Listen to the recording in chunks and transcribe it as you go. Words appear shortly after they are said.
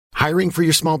Hiring for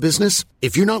your small business?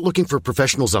 If you're not looking for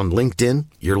professionals on LinkedIn,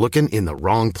 you're looking in the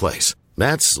wrong place.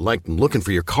 That's like looking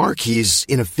for your car keys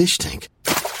in a fish tank.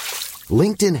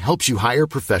 LinkedIn helps you hire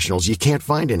professionals you can't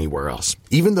find anywhere else,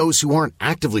 even those who aren't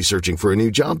actively searching for a new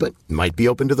job but might be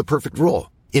open to the perfect role.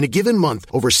 In a given month,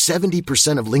 over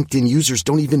 70% of LinkedIn users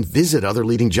don't even visit other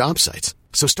leading job sites.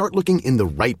 So start looking in the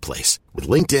right place. With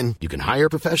LinkedIn, you can hire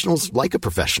professionals like a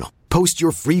professional. Post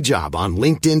your free job on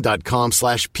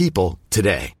linkedin.com/people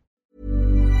today.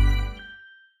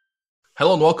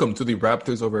 Hello and welcome to the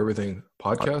Raptors Over Everything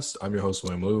podcast. I'm your host,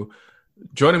 William Liu.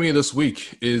 Joining me this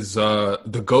week is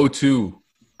the go-to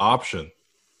option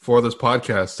for this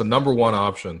podcast, the number one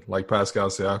option, like Pascal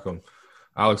Siakam,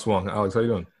 Alex Wong. Alex, how you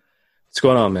doing? What's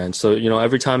going on, man? So,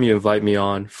 every time you invite me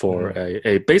on for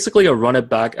a basically a run it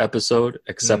back episode,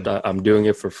 except I'm doing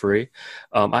it for free.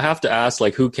 I have to ask,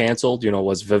 who canceled?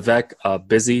 Was Vivek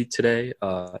busy today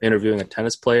interviewing a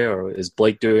tennis player, or is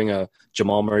Blake doing a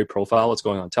Jamal Murray profile? What's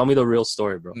going on? Tell me the real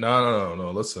story, bro.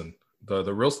 No. Listen,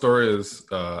 the real story is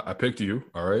I picked you,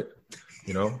 all right?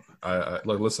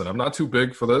 Listen, I'm not too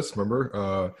big for this,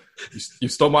 remember? You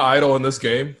stole my idol in this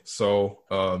game, so...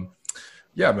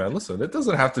 yeah, man, listen, it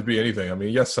doesn't have to be anything. I mean,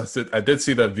 yes, I did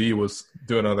see that V was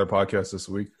doing another podcast this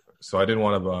week, so I didn't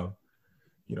want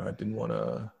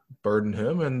to, burden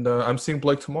him, and I'm seeing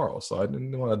Blake tomorrow, so I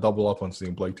didn't want to double up on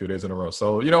seeing Blake 2 days in a row.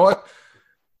 So, you know what?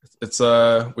 It's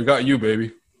we got you,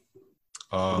 baby.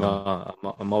 No,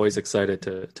 I'm always excited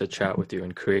to chat with you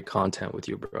and create content with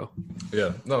you, bro.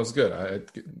 Yeah, no, it's good. I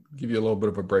give you a little bit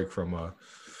of a break from, I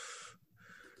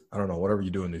don't know, whatever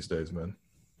you're doing these days, man.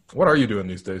 What are you doing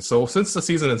these days? So since the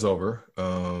season is over,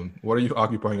 what are you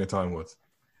occupying your time with?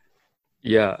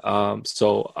 Yeah,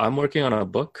 so I'm working on a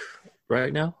book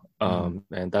right now,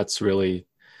 and that's really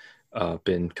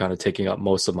been kind of taking up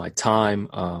most of my time.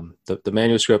 The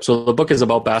manuscript. So the book is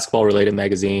about basketball-related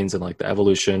magazines and the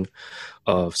evolution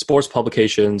of sports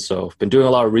publications. So I've been doing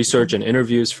a lot of research and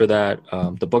interviews for that.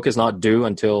 The book is not due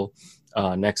until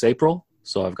next April,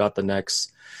 so I've got the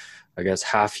next, I guess,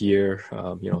 half year,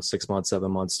 6 months,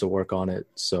 7 months to work on it.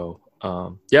 So,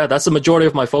 that's the majority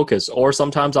of my focus. Or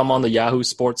sometimes I'm on the Yahoo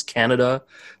Sports Canada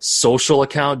social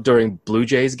account during Blue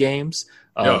Jays games,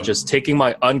 just taking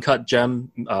my uncut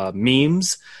gem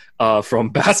memes from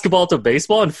basketball to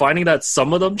baseball and finding that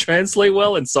some of them translate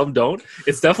well and some don't.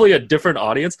 It's definitely a different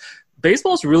audience.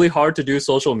 Baseball is really hard to do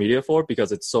social media for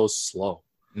because it's so slow.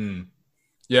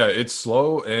 Yeah, it's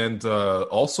slow, and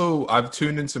also I've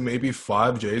tuned into maybe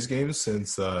 5 Jays games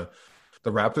since the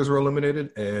Raptors were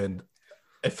eliminated, and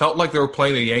it felt like they were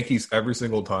playing the Yankees every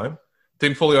single time.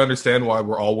 Didn't fully understand why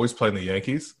we're always playing the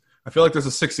Yankees. I feel like there's a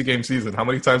 60-game season. How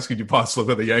many times could you possibly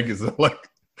play the Yankees?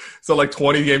 So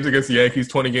 20 games against the Yankees,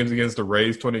 20 games against the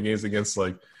Rays, 20 games against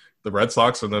the Red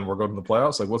Sox, and then we're going to the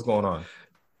playoffs? What's going on?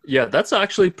 Yeah, that's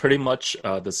actually pretty much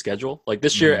the schedule.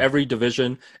 This year, every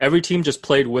team just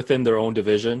played within their own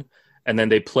division, and then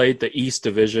they played the East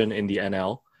Division in the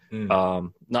NL.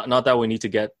 Not that we need to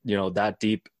get that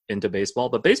deep into baseball,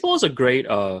 but baseball is a great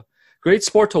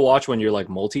sport to watch when you're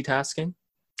multitasking.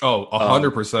 Oh,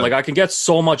 100%. I can get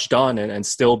so much done and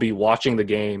still be watching the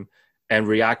game and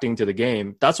reacting to the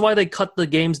game. That's why they cut the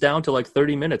games down to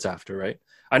 30 minutes after, right?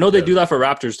 I know they do that for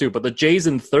Raptors too, but the Jays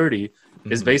in 30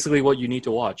 is basically what you need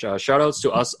to watch. Shout outs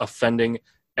to us offending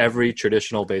every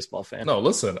traditional baseball fan. No,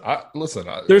 listen.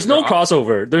 There's no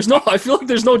crossover. I feel like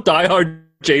there's no diehard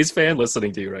Jays fan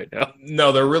listening to you right now.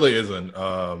 No, there really isn't.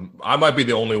 I might be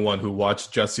the only one who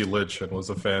watched Jesse Litch and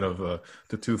was a fan of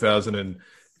the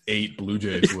 2008 Blue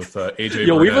Jays with AJ.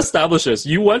 Yo, we've established this.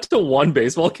 You went to one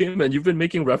baseball game and you've been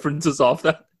making references off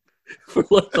that for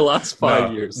the last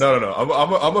 5 years. No.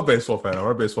 I'm a baseball fan.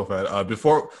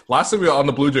 Last time we were on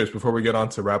the Blue Jays, before we get on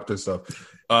to Raptor stuff.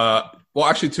 Well,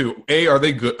 actually, two. A, are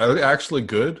they good? Are they actually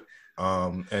good?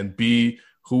 And B,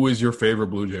 who is your favorite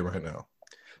Blue Jay right now?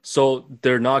 So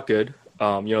they're not good.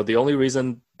 The only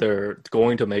reason they're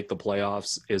going to make the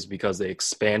playoffs is because they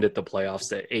expanded the playoffs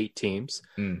to 8 teams.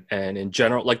 And in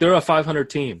general, they're a 500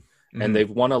 team, and they've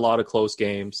won a lot of close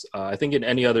games. I think in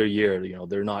any other year,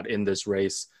 they're not in this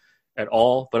race at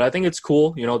all. But I think it's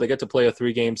cool. They get to play a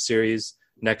 3-game series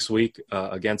next week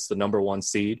against the number 1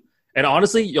 seed. And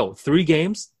honestly, 3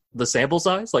 games, the sample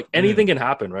size, anything can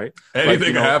happen, right?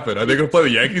 Anything can happen. Are they going to play the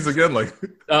Yankees again?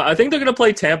 I think they're going to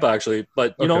play Tampa, actually.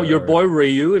 But, your boy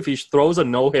Ryu, if he throws a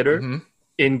no-hitter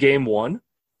in game 1,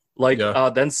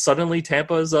 then suddenly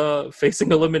Tampa's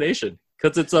facing elimination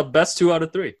because it's a best 2 out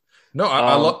of 3. No,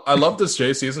 I love this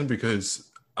Jay season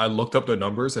because I looked up the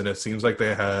numbers, and it seems like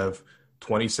they have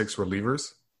 26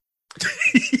 relievers.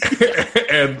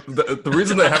 And the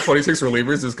reason they have 26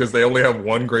 relievers is because they only have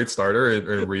one great starter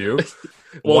in Ryu.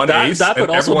 Well, one ace, that and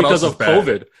but also everyone because else is of bad.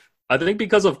 COVID. I think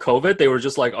because of COVID, they were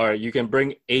just like, all right, you can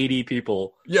bring 80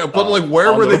 people. Yeah, but like, where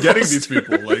on were the they getting roster. these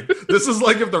people? Like, this is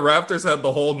like if the Raptors had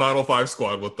the whole 905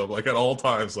 squad with them, like at all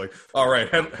times. Like, all right,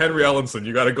 Henry Ellenson,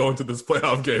 you got to go into this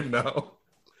playoff game now.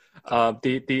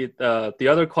 The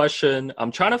other question,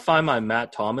 I'm trying to find my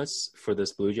Matt Thomas for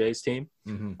this Blue Jays team.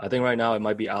 Mm-hmm. I think right now it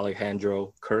might be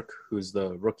Alejandro Kirk, who's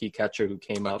the rookie catcher who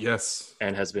came up Yes,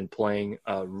 and has been playing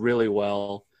really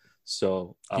well.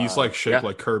 So he's like shaped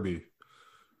like Kirby.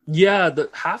 Yeah,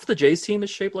 half the Jays team is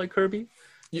shaped like Kirby.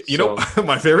 You know,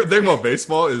 my favorite thing about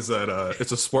baseball is that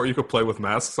it's a sport you could play with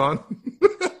masks on.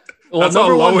 Well, That's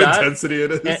how low intensity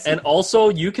it is. And also,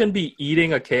 you can be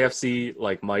eating a KFC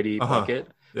like mighty bucket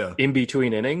in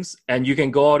between innings, and you can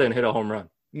go out and hit a home run.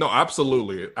 No,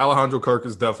 absolutely. Alejandro Kirk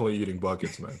is definitely eating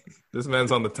buckets, man. This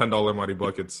man's on the $10 mighty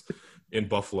buckets in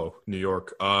Buffalo, New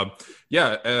York. You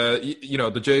know,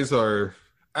 the Jays are,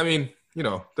 I mean, you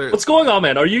know, what's going on,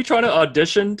 man? Are you trying to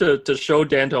audition to show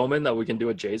Dan Toman that we can do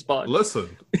a Jays pod?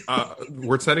 Listen,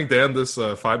 we're sending Dan this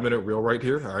 5-minute reel right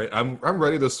here. All right, I'm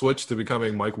ready to switch to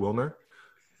becoming Mike Wilner.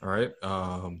 All right,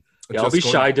 I'll be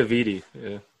Shy Davidi.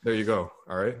 Yeah, there you go.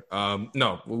 All right,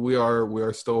 no, we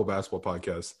are still a basketball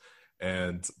podcast,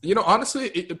 and you know,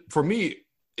 honestly, for me,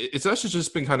 it's actually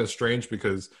just been kind of strange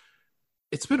because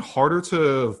it's been harder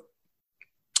to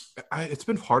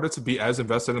be as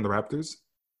invested in the Raptors.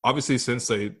 Obviously, since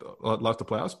they left the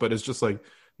playoffs, but it's just like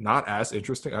not as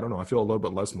interesting. I don't know. I feel a little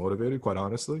bit less motivated, quite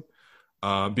honestly,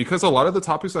 because a lot of the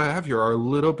topics I have here are a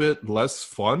little bit less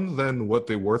fun than what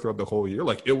they were throughout the whole year.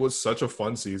 Like, it was such a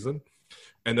fun season.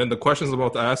 And then the questions I'm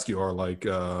about to ask you are like,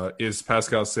 is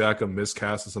Pascal Siakam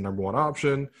miscast as the number one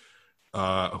option?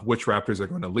 Which Raptors are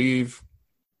going to leave?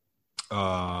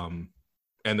 And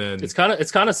then it's kind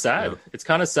of sad. Yeah. It's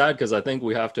kind of sad because I think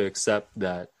we have to accept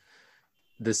that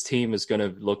this team is going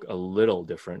to look a little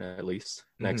different, at least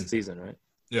next season, right?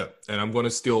 Yeah, and I'm going to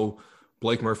steal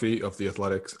Blake Murphy of The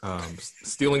Athletic,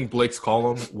 stealing Blake's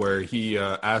column where he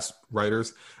asked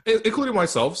writers, including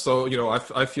myself, so, you know,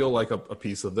 I feel like a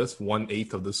piece of this,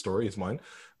 1/8 of this story is mine,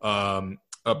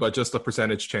 but just a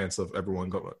percentage chance of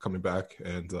everyone coming back,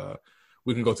 and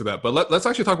we can go to that. But let's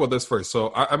actually talk about this first.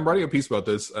 So I'm writing a piece about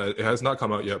this. It has not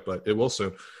come out yet, but it will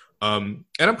soon. And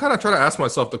I'm kind of trying to ask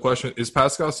myself the question, is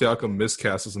Pascal Siakam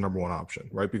miscast as the number one option,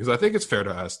 right? Because I think it's fair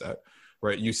to ask that,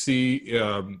 right? You see,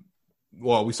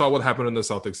 we saw what happened in the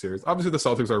Celtics series. Obviously, the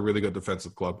Celtics are a really good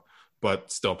defensive club,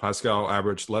 but still, Pascal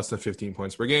averaged less than 15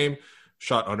 points per game,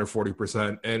 shot under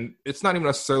 40%. And it's not even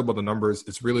necessarily about the numbers.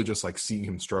 It's really just like seeing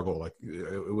him struggle. Like,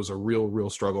 it was a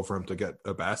real struggle for him to get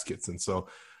baskets. And so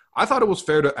I thought it was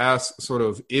fair to ask sort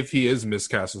of if he is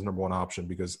miscast as number one option,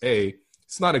 because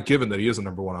it's not a given that he is a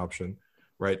number one option,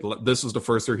 right? This is the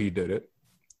first year he did it.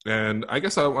 And I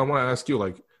guess I want to ask you,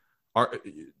 like,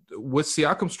 with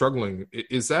Siakam struggling,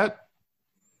 is that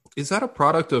a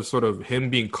product of sort of him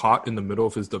being caught in the middle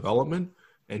of his development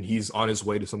and he's on his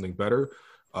way to something better?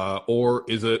 Or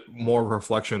is it more of a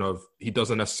reflection of he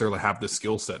doesn't necessarily have the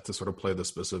skill set to sort of play the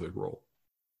specific role?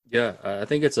 Yeah, I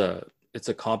think it's a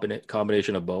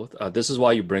combination of both. This is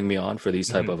why you bring me on for these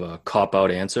type of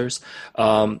cop-out answers.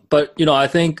 But, you know, I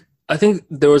think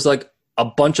there was like a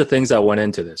bunch of things that went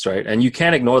into this, right? And you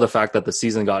can't ignore the fact that the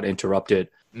season got interrupted.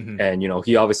 And, you know,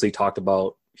 he obviously talked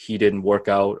about he didn't work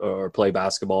out or play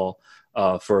basketball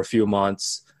for a few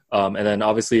months. And then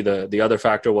obviously the other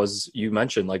factor was, you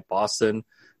mentioned, like, Boston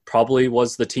probably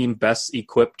was the team best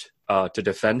equipped to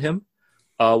defend him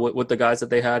with the guys that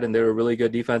they had, and they were a really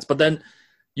good defense. But then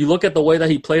you look at the way that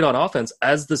he played on offense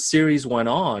as the series went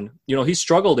on. You know, he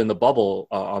struggled in the bubble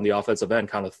on the offensive end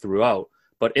kind of throughout.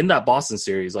 But in that Boston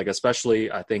series, like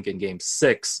especially I think in Game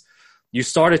 6, you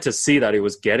started to see that it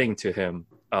was getting to him,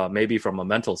 maybe from a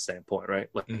mental standpoint, right?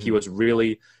 Like he was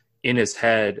really in his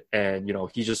head, and, you know,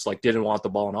 he just like didn't want the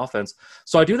ball on offense.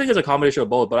 So I do think it's a combination of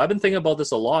both. But I've been thinking about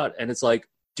this a lot, and it's like,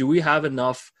 do we have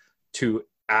enough to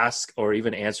ask or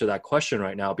even answer that question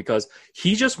right now? Because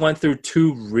he just went through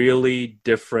two really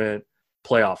different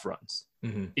playoff runs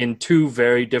in two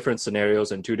very different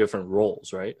scenarios and two different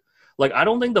roles, right? Like, I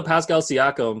don't think the Pascal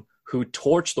Siakam who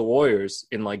torched the Warriors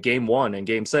in like Game 1 and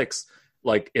Game 6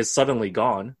 like is suddenly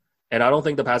gone, and I don't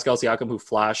think the Pascal Siakam who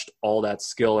flashed all that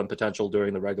skill and potential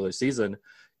during the regular season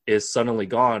is suddenly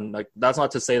gone. Like, that's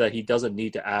not to say that he doesn't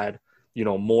need to add, you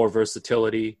know, more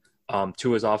versatility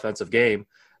to his offensive game.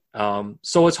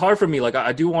 So it's hard for me. Like,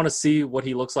 I do want to see what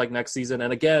he looks like next season.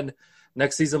 And again,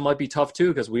 next season might be tough too,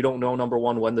 because we don't know, number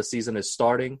one, when the season is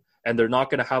starting, and they're not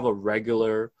going to have a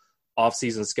regular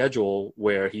off-season schedule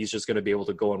where he's just going to be able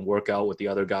to go and work out with the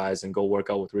other guys and go work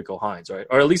out with Rico Hines, right?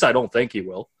 Or at least I don't think he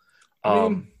will.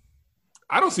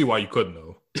 I don't see why you couldn't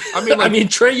though. I mean, like,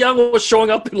 Trae Young was showing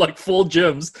up in like full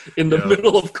gyms in the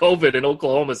middle of COVID in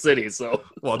Oklahoma City. So,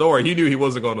 well, don't worry, he knew he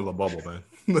wasn't going to the bubble,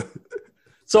 man.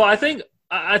 So I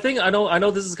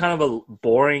know this is kind of a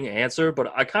boring answer,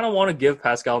 but I kind of want to give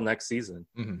Pascal next season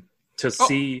to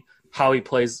see how he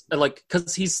plays, like,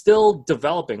 because he's still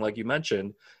developing, like you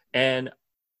mentioned, and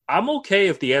I'm okay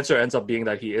if the answer ends up being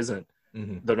that he isn't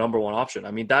the number one option.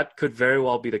 I mean, that could very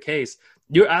well be the case.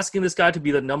 You're asking this guy to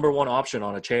be the number one option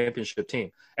on a championship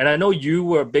team. And I know you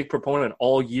were a big proponent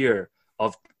all year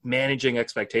of managing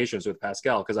expectations with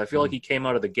Pascal, because I feel like he came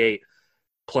out of the gate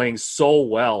playing so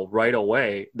well right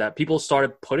away that people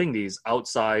started putting these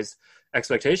outsized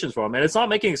expectations for him. And it's not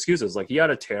making excuses. Like, he had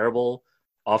a terrible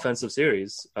offensive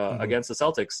series against the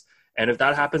Celtics. And if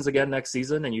that happens again next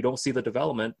season and you don't see the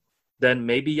development, then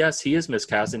maybe, yes, he is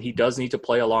miscast and he does need to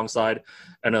play alongside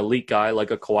an elite guy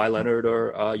like a Kawhi Leonard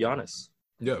or Giannis.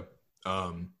 Yeah.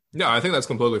 I think that's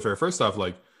completely fair. First off,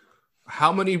 like,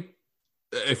 how many,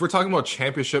 if we're talking about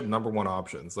championship number one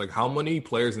options, like, how many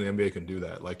players in the NBA can do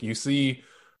that? Like, you see,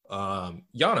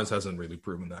 Giannis hasn't really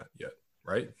proven that yet,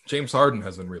 right? James Harden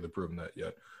hasn't really proven that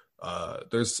yet.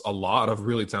 There's a lot of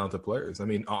really talented players. I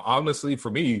mean, honestly, for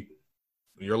me,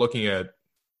 you're looking at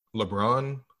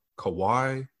LeBron,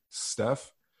 Kawhi,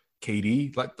 Steph,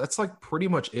 KD, like, that's like pretty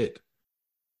much it.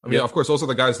 I mean, of course, those are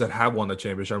the guys that have won the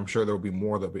championship. I'm sure there will be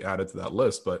more that will be added to that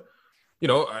list, but you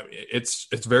know, it's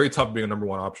very tough being a number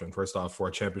one option, first off, for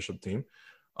a championship team.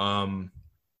 And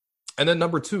then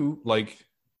number two, like,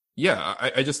 yeah,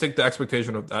 I just think the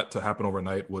expectation of that to happen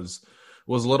overnight was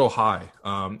a little high.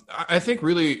 I think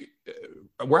really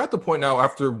we're at the point now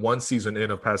after one season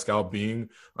in of Pascal being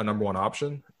a number one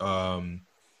option.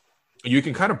 You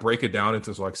can kind of break it down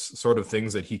into like sort of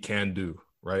things that he can do,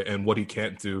 right, and what he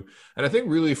can't do. And I think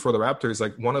really for the Raptors,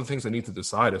 like, one of the things they need to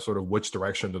decide is sort of which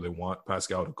direction do they want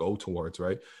Pascal to go towards,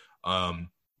 right?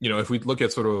 You know, if we look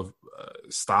at sort of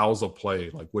styles of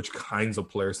play, like which kinds of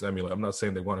players to emulate, I'm not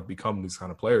saying they want to become these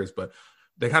kind of players, but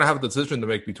they kind of have a decision to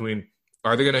make between,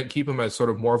 are they going to keep him as sort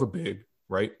of more of a big,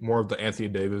 right, more of the Anthony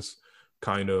Davis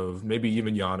kind of, maybe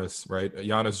even Giannis, right?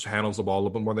 Giannis handles the ball a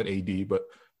little bit more than AD, but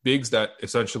bigs that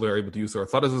essentially are able to use their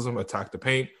athleticism, attack the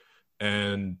paint,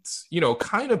 and, you know,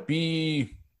 kind of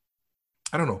be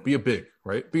a big,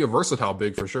 right? Be a versatile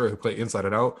big for sure, play inside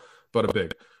and out, but a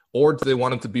big. Or do they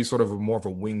want him to be sort of more of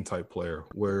a wing type player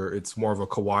where it's more of a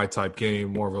Kawhi type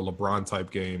game, more of a LeBron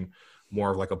type game, more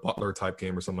of like a Butler type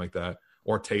game or something like that,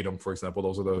 or Tatum, for example.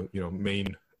 Those are the, you know,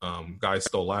 main guys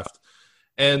still left.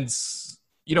 And,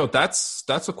 you know, that's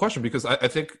a question, because I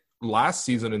think last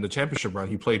season in the championship run,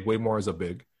 he played way more as a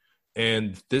big.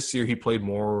 And this year he played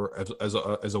more as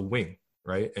a wing,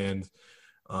 right? And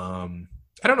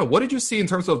I don't know. What did you see in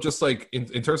terms of just like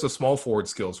in terms of small forward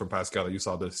skills from Pascal that you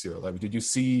saw this year? Like, did you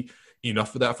see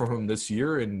enough of that from him this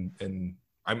year? And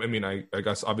I mean, I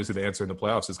guess obviously the answer in the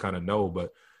playoffs is kind of no,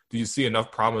 but do you see enough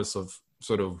promise of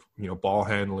sort of, you know, ball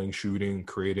handling, shooting,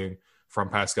 creating from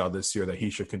Pascal this year that he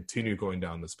should continue going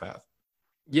down this path?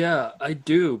 Yeah, I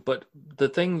do. But I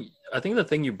think the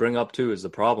thing you bring up too is the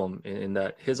problem in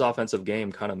that his offensive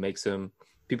game kind of makes him,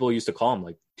 people used to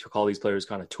call these players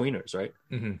kind of tweeners, right?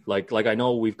 Mm-hmm. Like I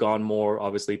know we've gone more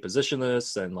obviously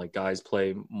positionless and like guys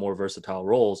play more versatile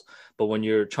roles, but when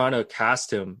you're trying to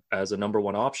cast him as a number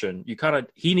one option,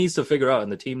 he needs to figure out,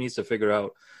 and the team needs to figure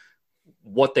out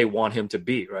what they want him to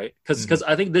be, right? Because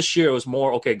I think this year it was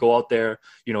more, okay, go out there,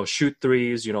 you know, shoot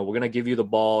threes, you know, we're going to give you the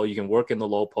ball, you can work in the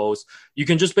low post, you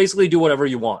can just basically do whatever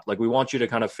you want. Like, we want you to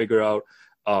kind of figure out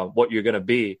what you're going to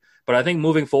be. But I think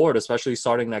moving forward, especially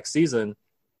starting next season,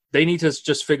 they need to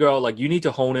just figure out, like, you need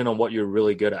to hone in on what you're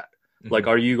really good at. Mm-hmm. Like,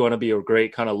 are you going to be a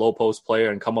great kind of low post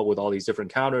player and come up with all these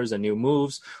different counters and new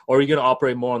moves? Or are you going to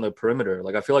operate more on the perimeter?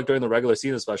 Like, I feel like during the regular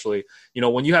season, especially, you know,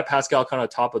 when you had Pascal kind of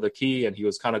top of the key and he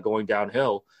was kind of going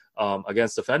downhill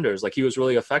against defenders, like, he was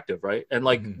really effective, right? And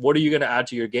like, what are you going to add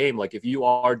to your game? Like, if you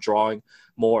are drawing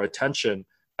more attention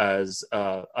as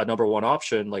a number one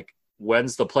option, like,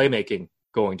 when's the playmaking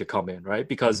going to come in, right?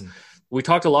 Because we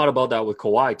talked a lot about that with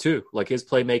Kawhi too. Like, his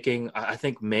playmaking, I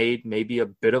think, made maybe a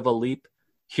bit of a leap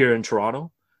here in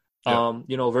Toronto,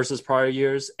 you know, versus prior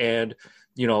years. And,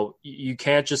 you know, you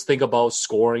can't just think about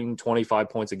scoring 25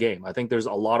 points a game. I think there's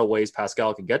a lot of ways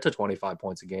Pascal can get to 25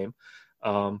 points a game.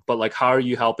 But like, how are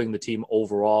you helping the team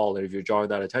overall if you're drawing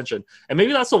that attention? And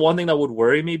maybe that's the one thing that would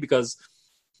worry me, because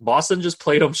Boston just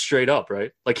played him straight up,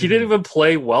 right? Like, he didn't even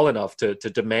play well enough to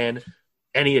demand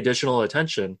any additional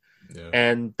attention. Yeah.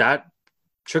 And that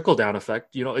trickle-down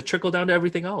effect, you know, it trickled down to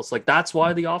everything else. Like, that's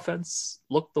why the offense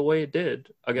looked the way it did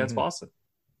against Boston.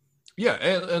 Yeah,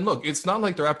 and look, it's not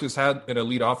like the Raptors had an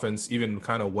elite offense even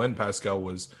kind of when Pascal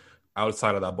was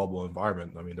outside of that bubble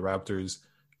environment. I mean, the Raptors,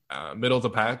 middle of the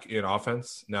pack in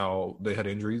offense. Now they had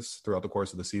injuries throughout the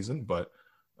course of the season, but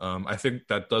I think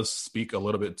that does speak a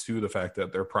little bit to the fact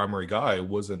that their primary guy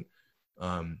wasn't,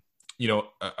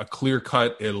 a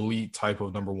clear-cut elite type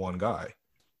of number one guy.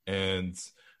 And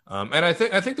I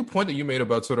think the point that you made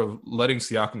about sort of letting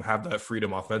Siakam have that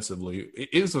freedom offensively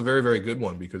is a very, very good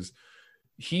one, because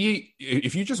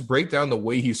if you just break down the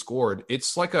way he scored,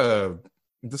 it's like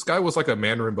this guy was like a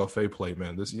Mandarin buffet plate,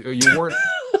 man. You weren't.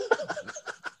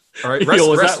 All right,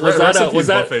 was that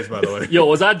buffets, by the way? Yo,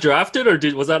 was that drafted or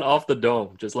was that off the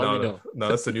dome? Just let me know. No,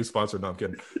 that's the new sponsor. No, I'm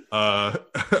kidding.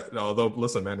 No, although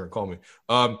listen, Mandarin, call me.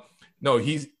 No,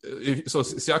 so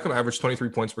Siakam averaged 23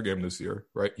 points per game this year,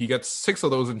 right? He gets 6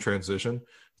 of those in transition,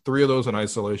 3 of those in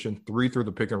isolation, 3 through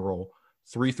the pick and roll,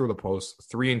 3 through the post,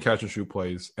 3 in catch and shoot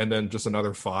plays, and then just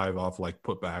another 5 off like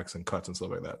putbacks and cuts and stuff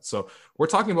like that. So we're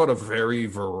talking about a very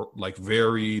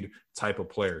varied type of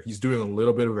player. He's doing a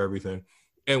little bit of everything.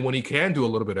 And when he can do a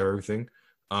little bit of everything,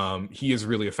 he is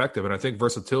really effective. And I think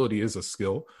versatility is a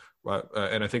skill. Right?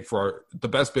 And I think for the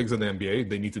best bigs in the NBA,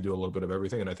 they need to do a little bit of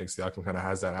everything. And I think Siakam kind of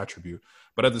has that attribute.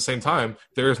 But at the same time,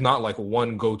 there is not like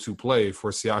one go-to play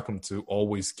for Siakam to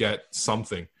always get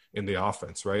something in the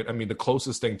offense, right? I mean, the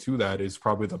closest thing to that is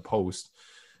probably the post.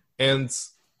 And,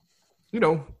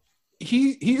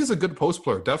 he is a good post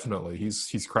player, definitely.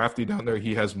 He's crafty down there.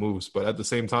 He has moves. But at the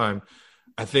same time,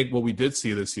 I think what we did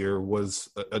see this year was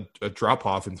a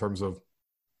drop-off in terms of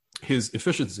his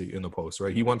efficiency in the post,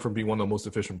 right? He went from being one of the most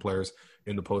efficient players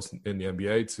in the post in the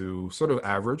NBA to sort of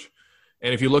average.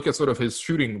 And if you look at sort of his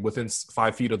shooting within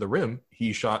 5 feet of the rim,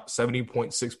 he shot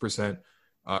 70.6%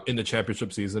 in the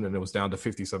championship season, and it was down to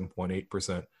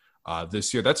 57.8%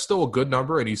 this year. That's still a good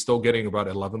number, and he's still getting about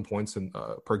 11 points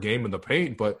per game in the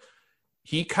paint, but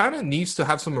he kind of needs to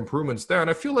have some improvements there. And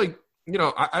I feel like,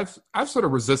 I've sort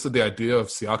of resisted the idea of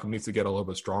Siakam needs to get a little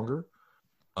bit stronger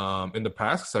in the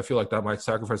past, because I feel like that might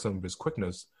sacrifice some of his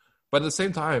quickness. But at the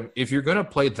same time, if you're going to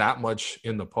play that much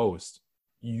in the post,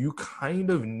 you kind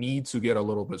of need to get a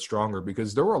little bit stronger,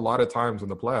 because there were a lot of times in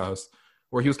the playoffs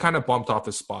where he was kind of bumped off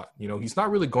his spot. He's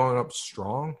not really going up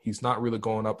strong. He's not really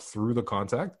going up through the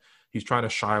contact. He's trying to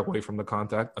shy away from the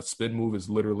contact. A spin move is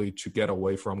literally to get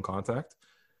away from contact.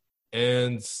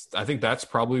 And I think that's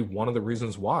probably one of the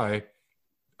reasons why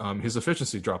his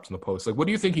efficiency dropped in the post. Like, what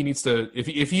do you think he needs to,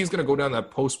 if he's going to go down that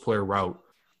post player route,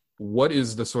 what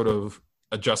is the sort of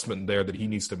adjustment there that he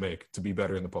needs to make to be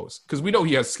better in the post? Because we know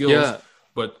he has skills,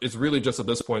 but it's really just at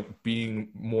this point being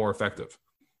more effective.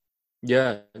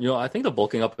 Yeah, I think the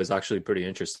bulking up is actually pretty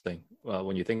interesting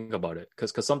when you think about it,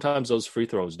 because sometimes those free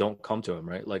throws don't come to him,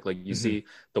 right? Like you see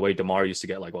the way DeMar used to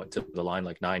get to the line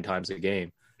like 9 times a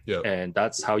game. Yeah. And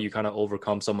that's how you kind of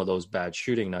overcome some of those bad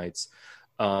shooting nights.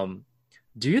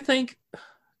 Do you think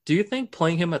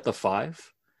playing him at the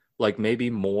 5, like maybe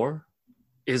more,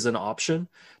 is an option?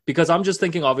 Because I'm just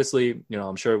thinking, obviously,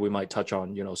 I'm sure we might touch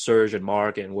on, Serge and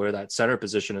Mark and where that center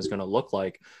position is going to look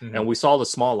like. Mm-hmm. And we saw the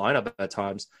small lineup at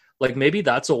times. Like, maybe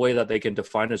that's a way that they can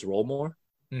define his role more.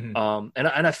 Mm-hmm.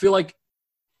 And I feel like,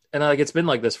 it's been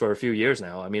like this for a few years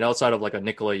now. I mean, outside of like a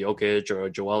Nikola Jokic or a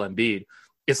Joel Embiid,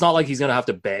 it's not like he's going to have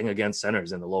to bang against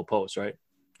centers in the low post, right?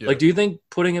 Yeah. Like, do you think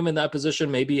putting him in that position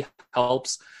maybe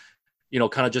helps,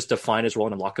 kind of just define his role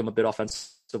and lock him a bit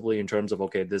offensively in terms of,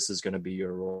 okay, this is going to be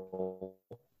your role?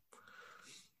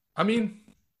 I mean,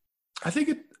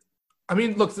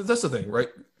 look, that's the thing, right?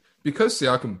 Because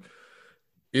Siakam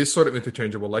is sort of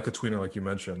interchangeable, like a tweener, like you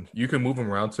mentioned. You can move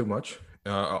him around too much,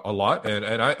 a lot. And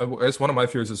it's one of my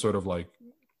fears is sort of like,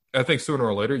 I think sooner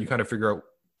or later, you kind of figure out,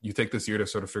 you take this year to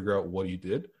sort of figure out what he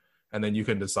did, and then you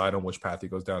can decide on which path he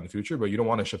goes down in the future. But you don't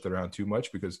want to shift it around too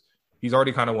much, because he's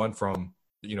already kind of went from,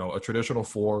 a traditional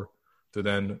 4 to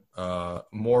then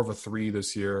more of a 3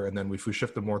 this year. And then if we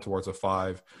shift him more towards a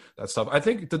 5, that stuff. I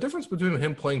think the difference between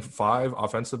him playing 5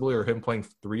 offensively or him playing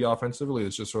 3 offensively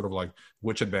is just sort of like,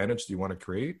 which advantage do you want to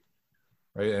create?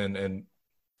 Right. And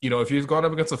if he's gone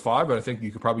up against a 5, I think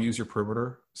you could probably use your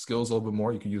perimeter skills a little bit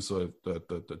more. You could use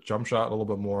the jump shot a little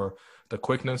bit more, the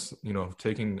quickness,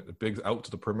 taking bigs out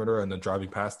to the perimeter and then driving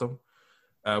past them.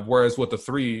 Whereas with the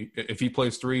 3, if he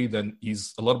plays 3, then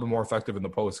he's a little bit more effective in the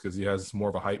post because he has more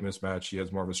of a height mismatch. He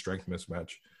has more of a strength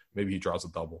mismatch. Maybe he draws a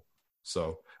double.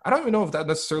 So I don't even know if that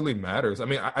necessarily matters. I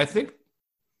mean, I think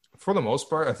for the most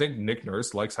part, I think Nick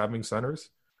Nurse likes having centers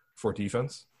for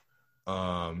defense.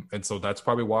 And so that's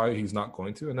probably why he's not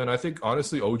going to. And then I think,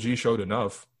 honestly, OG showed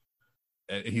enough.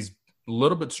 And he's a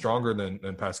little bit stronger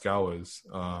than Pascal is.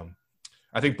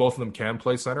 I think both of them can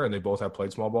play center, and they both have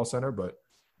played small ball center, but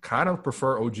kind of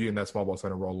prefer OG in that small ball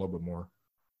center role a little bit more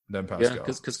than Yeah, Pascal.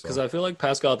 because I feel like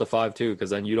Pascal at the 5 too, because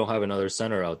then you don't have another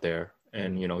center out there.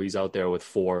 And, he's out there with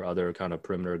 4 other kind of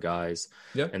perimeter guys.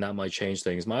 Yeah. And that might change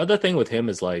things. My other thing with him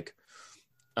is like,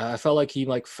 I felt like he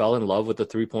like fell in love with the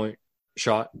 3-point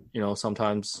shot,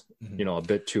 sometimes, a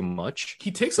bit too much.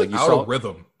 He takes it out of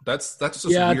rhythm. That's just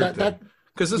weird thing.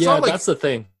 Because it's not like, that's the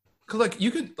thing. Because like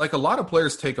you could, like a lot of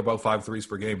players take about 5 threes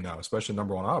per game now, especially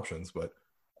number one options. But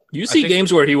you see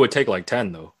games where he would take like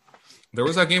 10 though. There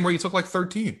was that game where he took like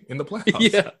 13 in the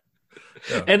playoffs. Yeah.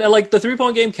 And like the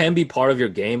 3-point game can be part of your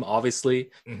game,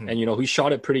 obviously. And, he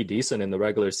shot it pretty decent in the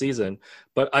regular season.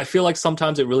 But I feel like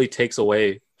sometimes it really takes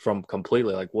away from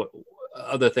completely like what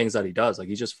other things that he does. Like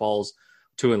he just falls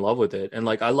too in love with it. And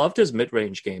like I loved his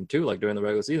mid-range game too, like during the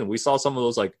regular season. We saw some of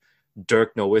those like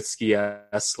Dirk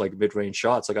Nowitzki-esque like mid-range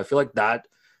shots. Like I feel like that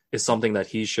is something that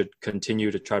he should continue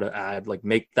to try to add, like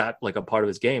make that like a part of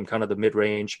his game, kind of the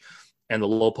mid-range and the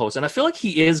low post. And I feel like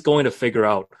he is going to figure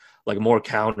out like more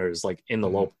counters like in the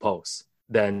low post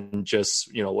than just,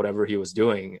 whatever he was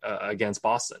doing against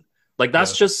Boston. Like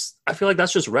that's just, I feel like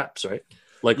that's just reps, right?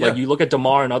 Like you look at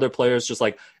DeMar and other players just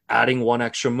like adding one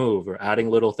extra move or adding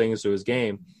little things to his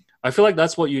game. I feel like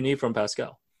that's what you need from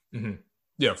Pascal. Mm-hmm.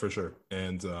 Yeah, for sure.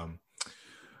 And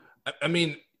I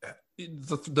mean,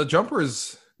 the jumper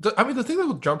is, the thing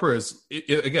with jumper is,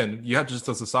 again, you have to just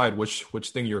decide which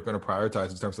thing you're going to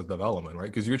prioritize in terms of development, right?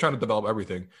 Because you're trying to develop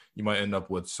everything, you might end up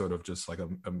with sort of just like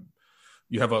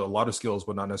you have a lot of skills,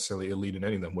 but not necessarily elite in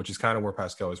any of them, which is kind of where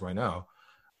Pascal is right now.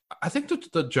 I think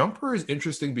the jumper is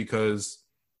interesting because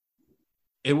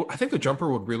I think the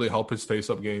jumper would really help his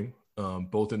face-up game,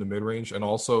 both in the mid-range and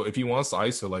also if he wants to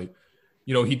isolate.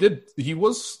 He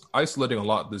was isolating a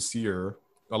lot this year,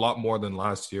 a lot more than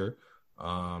last year.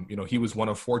 He was one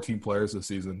of 14 players this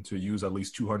season to use at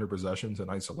least 200 possessions in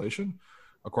isolation,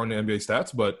 according to NBA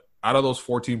stats. But out of those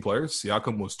 14 players,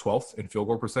 Siakam was 12th in field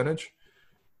goal percentage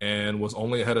and was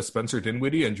only ahead of Spencer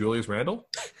Dinwiddie and Julius Randle.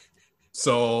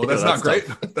 So that's not great.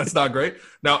 That's not great.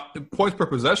 Now, points per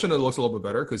possession, it looks a little bit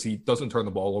better because he doesn't turn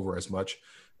the ball over as much.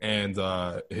 And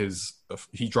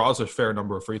he draws a fair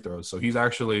number of free throws. So he's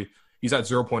at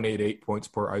 0.88 points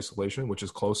per isolation, which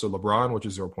is close to LeBron, which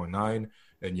is 0.9,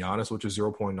 and Giannis, which is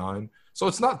 0.9. So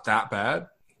it's not that bad.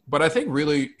 But I think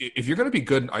really, if you're going to be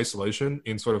good in isolation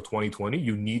in sort of 2020,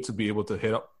 you need to be able to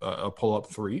hit a pull-up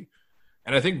three.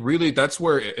 And I think really that's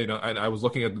where, and I was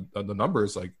looking at the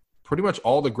numbers, like pretty much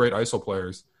all the great ISO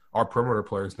players are perimeter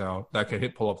players now that can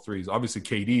hit pull-up threes. Obviously,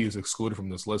 KD is excluded from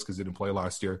this list because he didn't play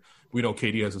last year. We know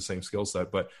KD has the same skill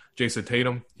set. But Jason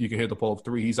Tatum, he can hit the pull-up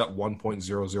three. He's at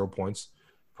 1.00 points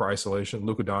per isolation.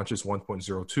 Luka Doncic,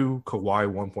 1.02.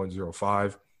 Kawhi,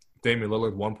 1.05. Damian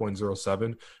Lillard,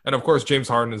 1.07. And, of course, James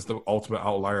Harden is the ultimate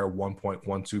outlier at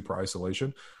 1.12 per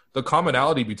isolation. The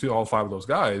commonality between all 5 of those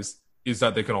guys is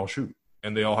that they can all shoot.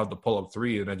 And they all have the pull-up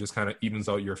three, and that just kind of evens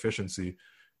out your efficiency.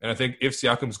 And I think if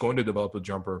Siakam's going to develop a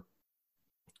jumper,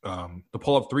 the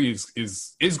pull-up three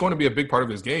is going to be a big part of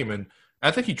his game. And I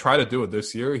think he tried to do it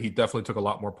this year. He definitely took a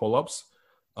lot more pull-ups.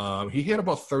 He hit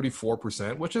about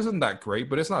 34%, which isn't that great,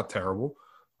 but it's not terrible.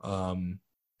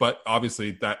 But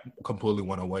obviously that completely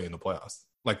went away in the playoffs.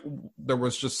 Like there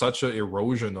was just such an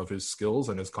erosion of his skills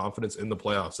and his confidence in the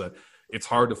playoffs that it's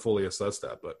hard to fully assess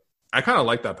that. But I kind of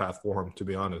like that path for him, to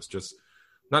be honest. Just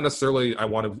not necessarily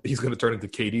he's going to turn into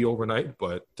KD overnight,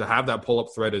 but to have that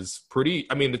pull-up threat is pretty,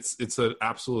 it's an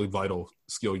absolutely vital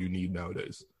skill you need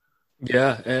nowadays.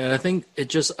 Yeah, and I think it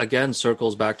just, again,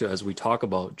 circles back to, as we talk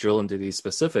about, drill into these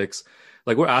specifics,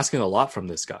 like we're asking a lot from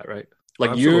this guy, right?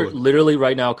 Like Absolutely. You're literally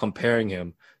right now comparing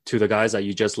him to the guys that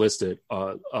you just listed,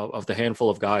 of the handful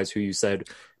of guys who you said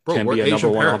can be a number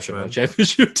one option on a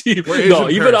championship team. No,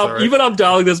 even I'm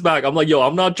dialing this back. I'm like,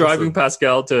 I'm not driving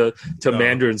Pascal to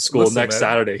Mandarin school next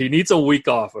Saturday. He needs a week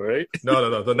off, all right?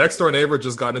 No. The next door neighbor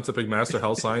just got into McMaster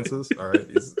Health Sciences. All right,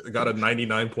 he's got a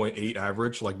 99.8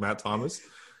 average, like Matt Thomas.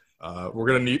 We're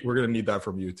gonna need that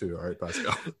from you too, all right,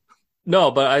 Pascal? No,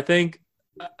 but I think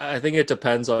it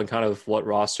depends on kind of what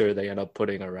roster they end up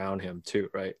putting around him too,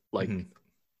 right? Like,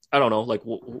 I don't know, like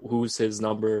who's his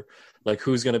number, like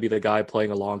who's going to be the guy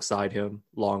playing alongside him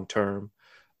long term,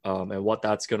 and what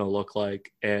that's going to look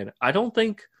like. And I don't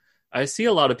think I see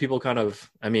a lot of people kind of,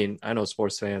 I know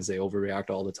sports fans, they overreact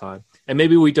all the time. And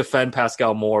maybe we defend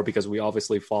Pascal more because we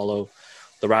obviously follow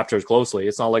the Raptors closely.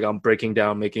 It's not like I'm breaking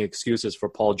down, making excuses for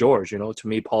Paul George. To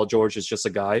me, Paul George is just a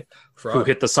guy who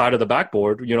hit the side of the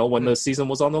backboard, when the season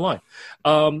was on the line.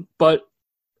 But,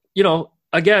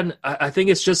 again, I think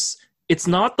it's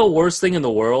not the worst thing in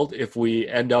the world if we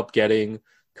end up getting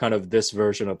kind of this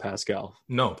version of Pascal.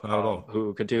 No, not at all.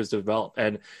 Who continues to develop.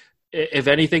 And if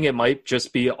anything, it might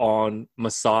just be on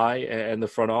Masai and the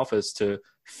front office to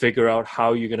figure out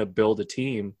how you're going to build a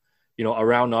team,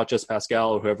 around not just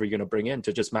Pascal or whoever you're going to bring in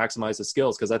to just maximize the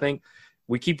skills. Because I think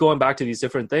we keep going back to these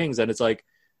different things, and it's like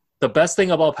the best thing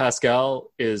about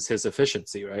Pascal is his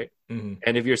efficiency, right? Mm-hmm.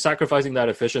 And if you're sacrificing that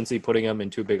efficiency, putting him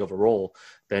in too big of a role,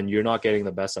 then you're not getting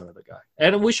the best out of the guy.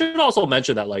 And we should also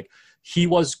mention that, like, he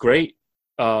was great.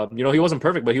 He wasn't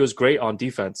perfect, but he was great on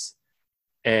defense.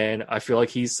 And I feel like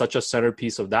he's such a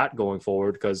centerpiece of that going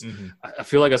forward, because I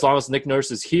feel like as long as Nick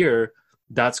Nurse is here,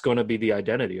 that's going to be the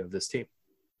identity of this team.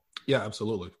 Yeah,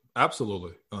 absolutely.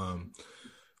 Absolutely.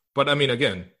 But I mean,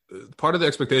 again, part of the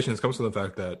expectations comes from the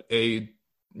fact that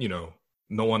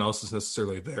no one else is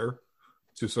necessarily there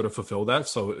to sort of fulfill that.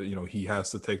 So, he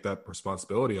has to take that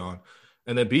responsibility on.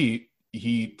 And then B,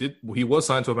 he was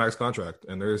signed to a max contract,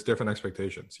 and there's different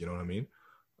expectations. You know what I mean?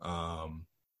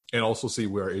 And also, see,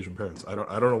 we are Asian parents. I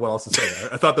don't know what else to say.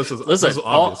 I thought this was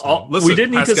obvious. Listen, we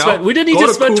didn't need to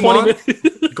spend 20 minutes.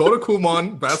 Go to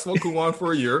Kumon, basketball Kumon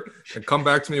for a year, and come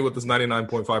back to me with this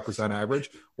 99.5% average,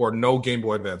 or no Game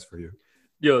Boy Advance for you.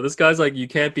 Yo, this guy's like, you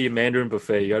can't be a Mandarin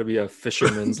buffet. You got to be a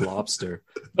fisherman's lobster.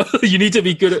 You need to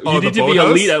be good. You need to be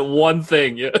elite at one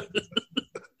thing. Yeah.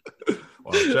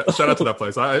 Well, shout out to that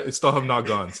place. I still have not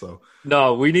gone. So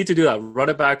no, we need to do that. Run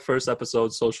it back. First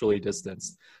episode, socially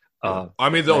distanced. I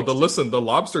mean, though, the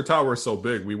lobster tower is so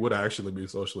big, we would actually be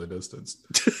socially distanced.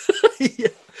 Yeah.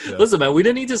 Listen, man, we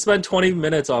didn't need to spend 20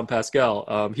 minutes on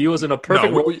Pascal. He was in a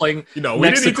perfect role playing. We didn't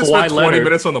need to spend 20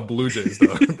 minutes on the Blue Jays,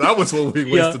 though. That was what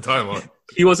we wasted time on.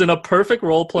 He was in a perfect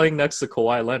role playing next to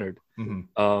Kawhi Leonard.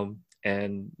 Mm-hmm.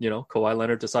 And Kawhi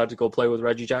Leonard decided to go play with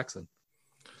Reggie Jackson.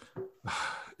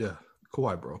 Yeah,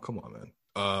 Kawhi, bro, come on, man.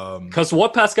 Because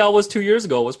what Pascal was 2 years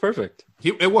ago was perfect.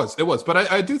 It was,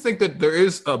 but I do think that there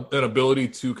is an ability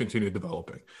to continue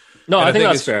developing. No, I think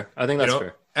that's fair. I think that's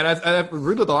fair. And I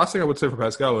really, the last thing I would say for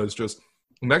Pascal is just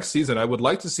next season, I would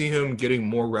like to see him getting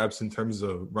more reps in terms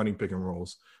of running pick and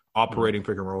rolls, operating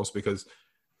pick and rolls, because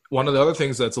one of the other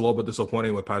things that's a little bit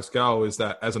disappointing with Pascal is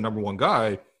that as a number one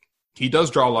guy, he does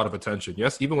draw a lot of attention.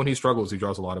 Yes, even when he struggles, he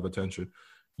draws a lot of attention.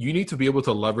 You need to be able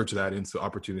to leverage that into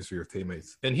opportunities for your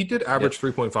teammates. And he did average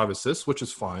 3.5 assists, which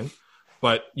is fine,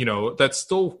 but that's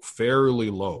still fairly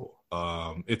low.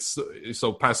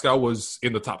 So Pascal was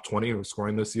in the top 20 of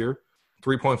scoring this year,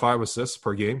 3.5 assists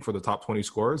per game for the top 20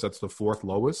 scorers. That's the fourth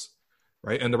lowest,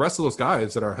 right? And the rest of those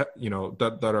guys that are,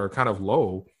 that are kind of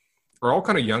low are all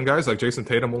kind of young guys, like Jason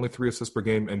Tatum, only 3 assists per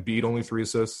game, and Embiid, only 3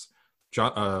 assists.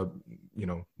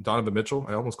 Donovan Mitchell.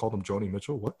 I almost called him Joni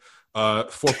Mitchell. What?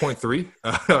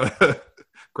 4.3.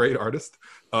 Great artist.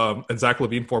 And Zach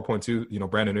LaVine,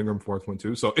 4.2. Brandon Ingram,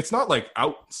 4.2. So it's not like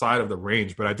outside of the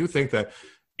range, but I do think that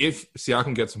if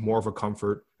Siakam gets more of a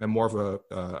comfort and more of a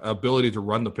ability to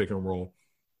run the pick and roll,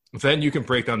 then you can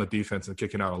break down the defense and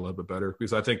kick it out a little bit better.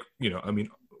 Because I think,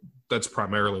 that's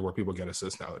primarily where people get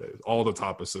assists nowadays. All the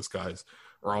top assist guys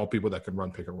are all people that can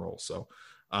run pick and roll. So,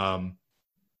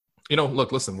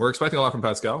 look, listen, we're expecting a lot from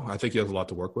Pascal. I think he has a lot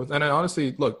to work with. And I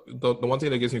honestly, look, the one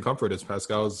thing that gives me comfort is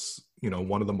Pascal's,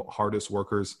 one of the hardest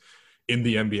workers in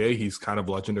the NBA. He's kind of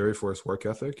legendary for his work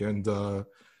ethic. And,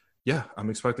 I'm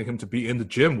expecting him to be in the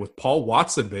gym with Paul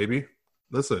Watson, baby.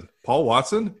 Listen, Paul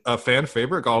Watson, a fan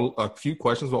favorite. Got a few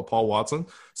questions about Paul Watson.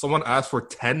 Someone asked for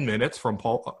 10 minutes on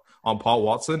Paul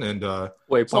Watson. And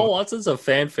Paul Watson's a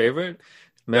fan favorite?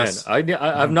 Man, yes.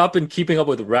 I've not been keeping up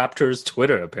with Raptors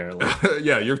Twitter, apparently.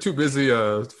 Yeah, you're too busy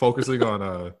focusing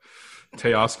on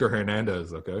Teoscar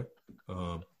Hernandez, okay?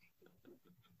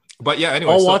 But yeah,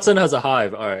 anyway. Paul Watson has a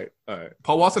hive. All right.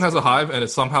 Paul Watson has a hive, and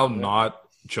it's somehow not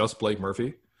just Blake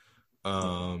Murphy.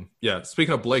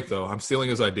 Speaking of Blake, though, I'm stealing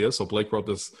his ideas. So Blake wrote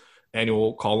this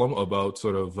annual column about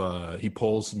sort of he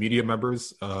polls media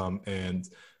members and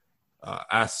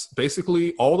asks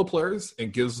basically all the players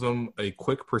and gives them a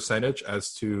quick percentage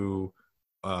as to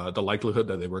the likelihood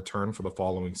that they return for the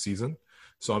following season.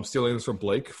 So I'm stealing this from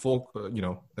Blake.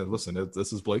 Listen,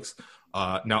 this is Blake's.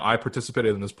 Now, I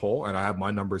participated in this poll, and I have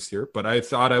my numbers here, but I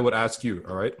thought I would ask you,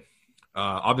 all right?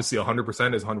 Obviously,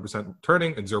 100% is 100%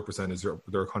 returning, and 0% is 0.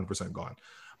 They're 100%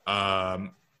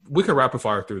 gone. We can rapid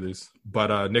fire through these,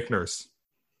 but Nick Nurse.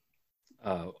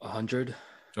 100.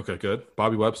 Okay, good.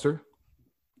 Bobby Webster.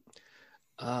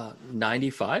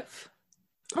 95.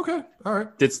 Okay, all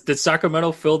right. Did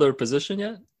Sacramento fill their position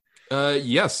yet?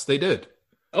 Yes, they did.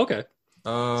 Okay.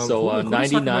 So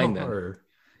 99 then.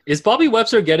 Is Bobby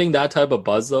Webster getting that type of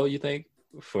buzz though, you think,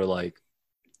 for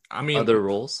other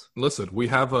roles? Listen, we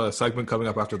have a segment coming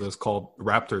up after this called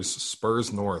Raptors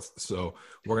Spurs North. So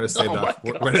we're going to save that.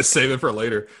 We're going to save it for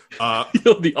later.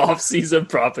 The off-season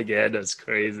propaganda is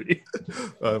crazy.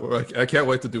 I can't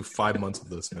wait to do 5 months of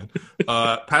this, man.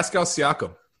 Pascal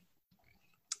Siakam.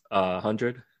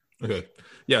 100. Okay.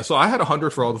 Yeah, so I had 100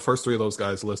 for all the first three of those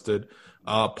guys listed.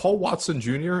 Paul Watson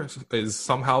Jr. is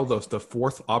somehow the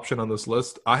fourth option on this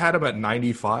list. I had him at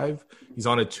 95. He's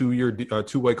on a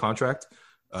two-way contract.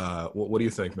 What do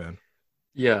you think, man?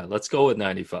 Yeah, let's go with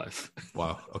 95.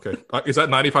 Wow. Okay. Is that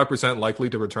 95% likely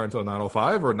to return to a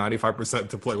 905 or 95%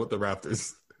 to play with the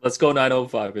Raptors? Let's go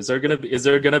 905. Is there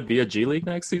gonna be a G League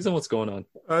next season? What's going on?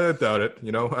 I doubt it.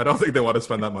 I don't think they want to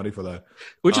spend that money for that.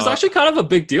 Which is actually kind of a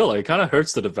big deal. Like, it kind of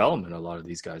hurts the development of a lot of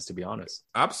these guys, to be honest.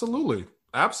 Absolutely.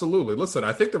 Listen,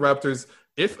 I think the Raptors,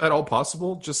 if at all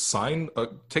possible, just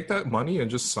take that money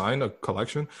and just sign a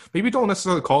collection. Maybe don't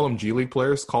necessarily call them G League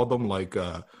players. Call them like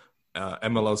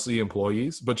MLSE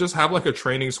employees, but just have like a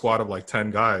training squad of like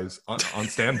 10 guys on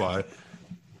standby.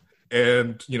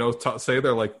 And, say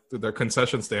they're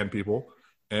concession stand people.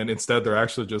 And instead they're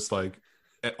actually just like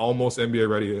almost NBA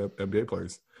ready NBA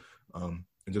players. And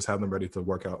just have them ready to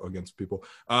work out against people.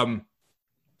 OG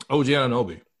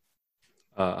Anunoby.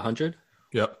 100?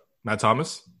 Yep. Matt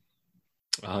Thomas.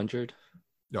 100.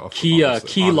 Yeah,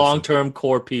 key long-term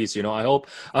core piece. I hope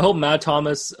Matt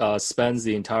Thomas spends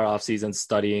the entire offseason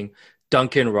studying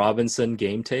Duncan Robinson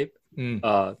game tape.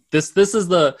 This is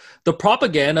the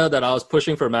propaganda that I was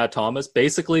pushing for Matt Thomas.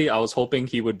 Basically, I was hoping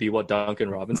he would be what Duncan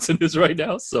Robinson is right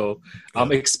now. So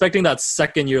I'm expecting that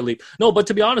second year leap. No, but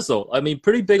to be honest though, I mean,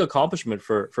 pretty big accomplishment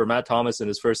for Matt Thomas in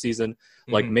his first season,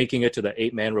 like making it to the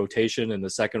 8-man rotation in the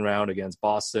second round against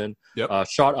Boston. Yep.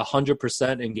 Shot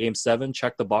 100% in Game 7.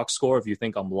 Check the box score if you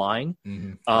think I'm lying.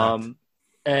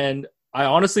 And I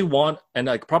honestly want, and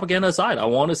like propaganda aside, I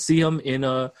want to see him in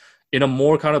a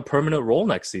more kind of permanent role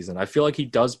next season. I feel like he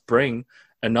does bring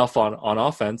enough on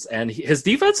offense, and his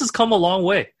defense has come a long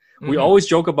way. We always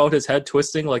joke about his head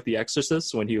twisting like the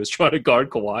Exorcist when he was trying to guard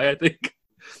Kawhi, I think,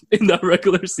 in that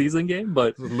regular season game.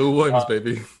 But Lou Williams,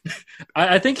 baby.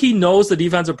 I think he knows the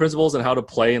defensive principles and how to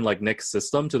play in like Nick's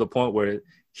system to the point where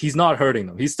he's not hurting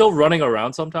them. He's still running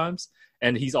around sometimes,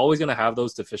 and he's always going to have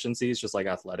those deficiencies just like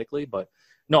athletically. But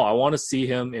no, I want to see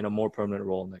him in a more permanent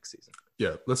role next season.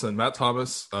 Yeah, listen, Matt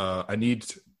Thomas, I need,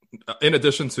 in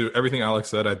addition to everything Alex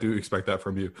said, I do expect that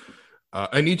from you.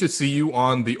 I need to see you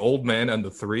on the Old Man and the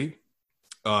Three.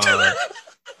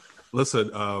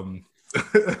 Listen,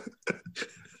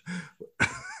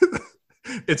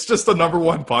 it's just the number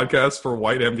one podcast for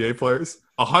white NBA players.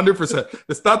 100%.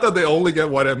 It's not that they only get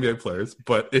white NBA players,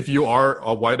 but if you are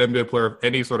a white NBA player of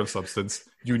any sort of substance,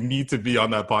 you need to be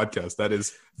on that podcast. That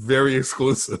is very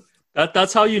exclusive.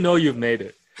 That's how you know you've made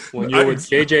it. When you're with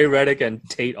JJ Redick and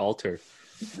Tate Alter.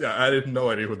 Yeah, I didn't know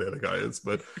any who the other guy is,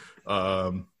 but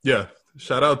yeah,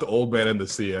 shout out to Old Man in the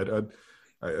Sea.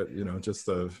 I just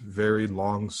a very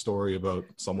long story about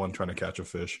someone trying to catch a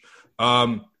fish.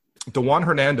 DeJuan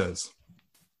Hernandez.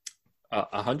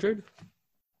 100?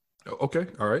 Okay,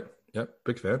 all right. Yeah,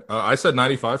 big fan. I said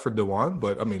 95 for DeJuan,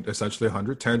 but I mean, essentially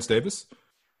 100. Terrence Davis?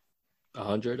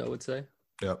 100, I would say.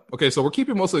 Yeah. Okay, so we're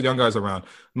keeping most of the young guys around.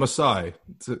 Masai.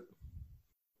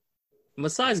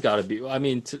 Masai's got to be. I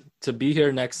mean, to be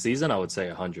here next season, I would say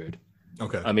 100.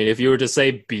 Okay. I mean, if you were to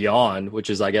say beyond, which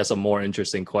is, I guess, a more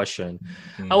interesting question,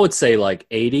 I would say like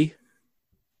 80.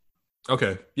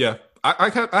 Okay. Yeah. I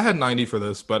had 90 for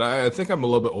this, but I think I'm a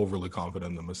little bit overly confident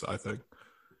in the Masai thing.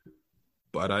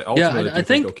 But I ultimately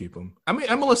think they'll keep him. I mean,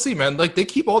 MLSC, man, like they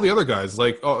keep all the other guys.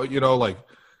 Like, like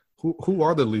who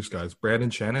are the Leafs guys? Brandon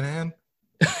Shanahan?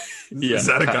 Yeah, is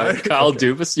that a guy? Kyle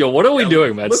Dubas. Yo, what are we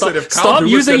doing, man? Listen, stop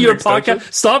using your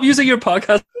podcast. Stop using your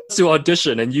podcast to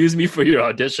audition and use me for your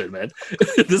audition, man.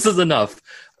 This is enough.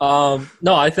 No,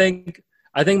 I think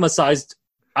Masai's.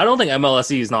 I don't think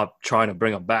MLSE is not trying to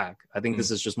bring him back. I think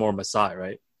this is just more Masai,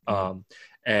 right?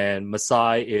 And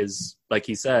Masai is, like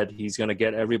he said, he's going to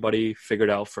get everybody figured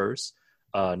out first.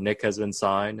 Nick has been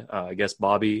signed. I guess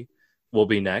Bobby will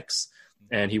be next.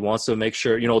 And he wants to make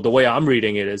sure, the way I'm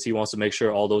reading it is he wants to make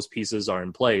sure all those pieces are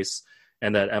in place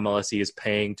and that MLSE is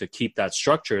paying to keep that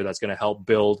structure that's going to help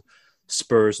build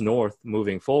Spurs North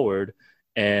moving forward.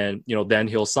 And, then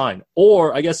he'll sign.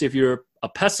 Or I guess if you're a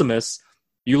pessimist,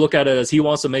 you look at it as he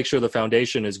wants to make sure the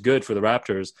foundation is good for the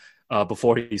Raptors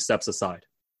before he steps aside.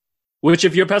 Which,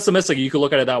 if you're pessimistic, you could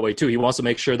look at it that way too. He wants to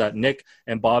make sure that Nick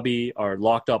and Bobby are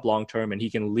locked up long-term and he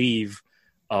can leave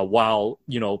while,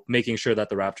 making sure that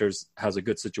the Raptors has a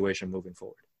good situation moving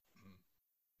forward.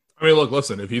 I mean, look,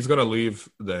 listen, if he's going to leave,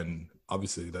 then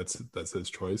obviously that's his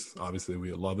choice. Obviously,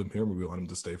 we love him here. We want him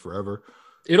to stay forever.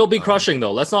 It'll be crushing,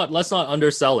 though. Let's not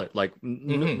undersell it. Like,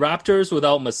 Raptors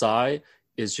without Masai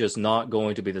is just not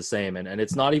going to be the same. And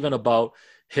it's not even about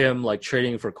him like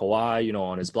trading for Kawhi,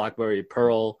 on his BlackBerry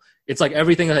Pearl. It's like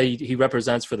everything that he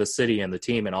represents for the city and the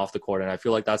team and off the court. And I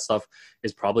feel like that stuff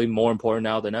is probably more important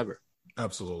now than ever.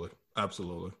 Absolutely.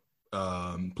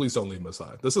 Please don't leave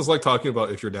Masai. This is like talking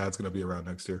about if your dad's going to be around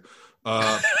next year.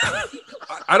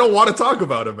 I don't want to talk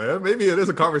about it, man. Maybe it is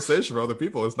a conversation for other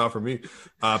people. It's not for me.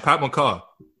 Pat McCaw.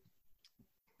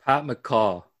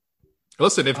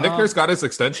 Listen, if Nick Nurse got his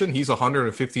extension, he's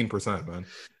 115%, man.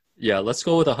 Yeah, let's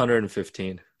go with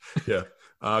 115. Yeah.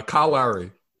 Kyle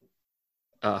Lowry.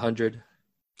 100.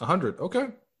 100. Okay.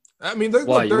 I mean,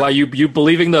 why you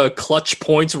believing the clutch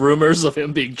points rumors of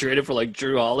him being traded for like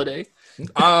Drew Holiday?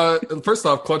 First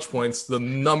off, clutch points, the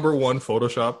number one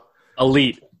Photoshop.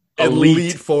 Elite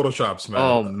Photoshops, man.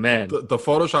 Oh man, the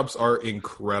Photoshops are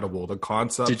incredible. The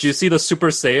concept. Did you see the Super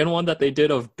Saiyan one that they did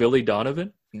of Billy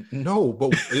Donovan? No,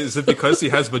 but is it because he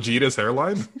has Vegeta's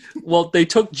hairline? Well, they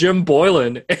took Jim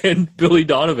Boylan and Billy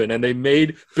Donovan, and they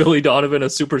made Billy Donovan a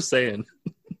Super Saiyan.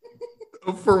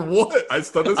 For what?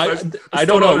 I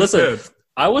don't know. Listen,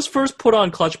 I was first put on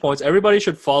Clutch Points. Everybody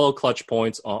should follow Clutch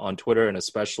Points on Twitter and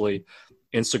especially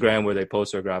Instagram where they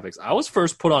post their graphics. I was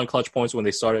first put on Clutch Points when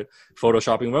they started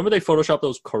photoshopping. Remember they photoshopped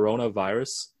those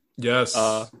coronavirus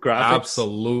graphics?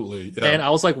 Absolutely. Yeah. And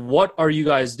I was like, what are you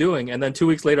guys doing? And then 2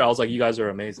 weeks later, I was like, you guys are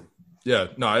amazing. Yeah.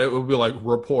 No, it would be like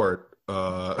report.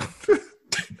 No,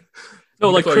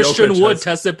 like Christian Wood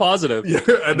tested positive. Yeah,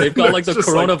 and they've got like the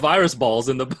coronavirus balls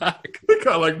in the back. They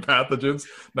got like pathogens.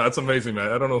 No, it's amazing,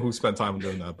 man. I don't know who spent time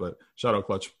doing that, but shout out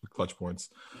Clutch Points.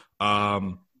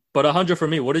 But 100 for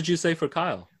me. What did you say for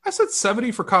Kyle? I said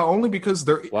 70 for Kyle only because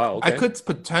Wow, okay. I could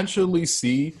potentially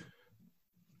see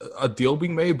a deal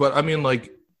being made, but I mean, like,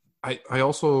 I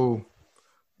also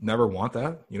never want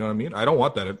that. You know what I mean? I don't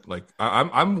want that. Like,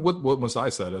 I'm with what Masai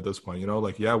said at this point.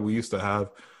 Like, yeah, we used to have.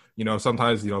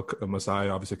 Sometimes, Masai,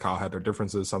 obviously Kyle had their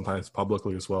differences, sometimes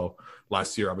publicly as well.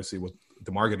 Last year, obviously, with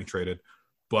DeMar getting traded.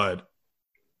 But,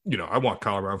 I want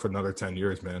Kyle around for another 10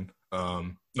 years, man. He's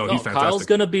fantastic. Kyle's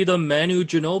going to be the Manu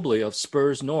Ginobili of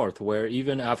Spurs North, where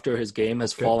even after his game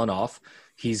has fallen off,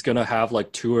 he's going to have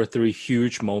like 2 or 3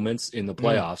 huge moments in the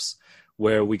playoffs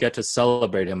where we get to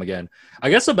celebrate him again. I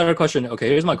guess a better question. Okay,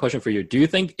 here's my question for you. Do you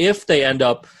think if they end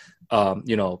up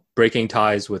breaking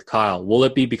ties with Kyle, will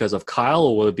it be because of Kyle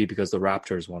or will it be because the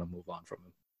Raptors want to move on from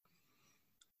him?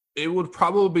 It would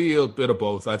probably be a bit of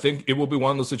both. I think it will be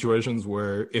one of those situations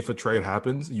where if a trade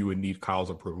happens, you would need Kyle's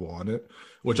approval on it,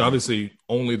 which obviously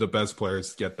only the best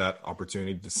players get that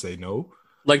opportunity to say no.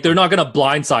 Like they're not going to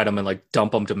blindside him and like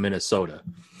dump him to Minnesota.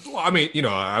 Well, I mean,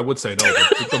 I would say no.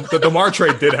 But the DeMar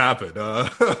trade did happen,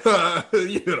 but I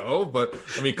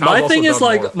mean, my thing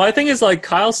is like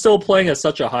Kyle's still playing at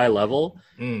such a high level.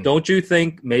 Don't you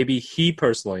think maybe he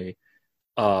personally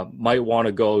might want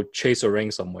to go chase a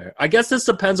ring somewhere? I guess this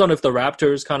depends on if the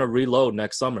Raptors kind of reload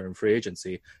next summer in free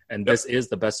agency, and this is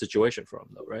the best situation for him,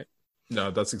 though, right? No,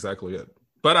 that's exactly it.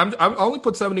 But I'm only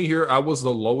put 70 here. I was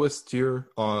the lowest here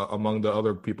among the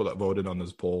other people that voted on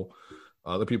this poll.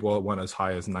 Other people went as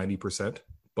high as 90%,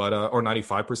 but or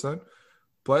 95%.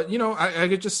 But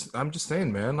I'm just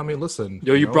saying, man. I mean, listen.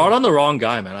 You brought on the wrong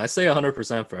guy, man. I say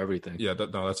 100% for everything. Yeah,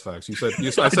 that's facts. I said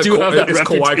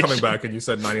Kawhi coming back, and you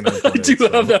said 99. I do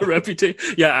have that reputation.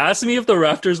 Yeah, ask me if the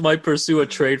Raptors might pursue a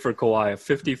trade for Kawhi at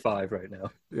 55 right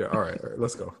now. Yeah, all right,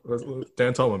 let's go.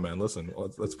 Dan Tolman, man, listen,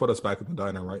 let's put us back in the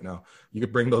diner right now. You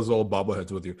could bring those old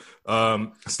bobbleheads with you.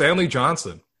 Stanley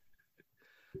Johnson.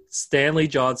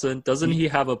 Doesn't he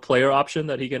have a player option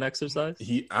that he can exercise?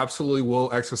 He absolutely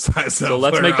will exercise that. So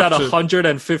let's make that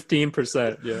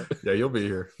 115%. Yeah, you'll be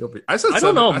here. I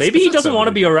don't know. Maybe he doesn't want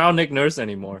to be around Nick Nurse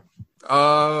anymore.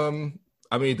 I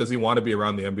mean, does he want to be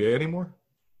around the NBA anymore?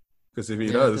 Because if he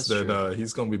does, then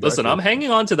he's going to be. Listen, I'm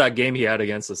hanging on to that game he had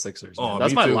against the Sixers. Oh,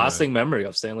 that's my lasting memory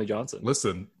of Stanley Johnson.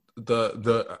 Listen,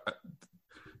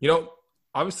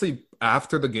 obviously,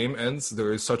 after the game ends,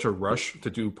 there is such a rush to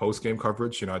do post-game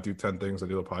coverage. I do 10 things. I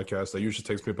do the podcast. That usually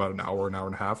takes me about an hour and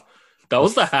a half. That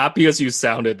was the happiest you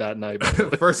sounded that night.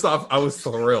 First off, I was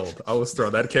thrilled.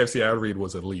 That KFC ad read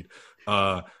was elite.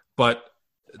 But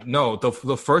no,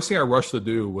 the first thing I rushed to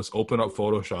do was open up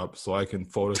Photoshop so I can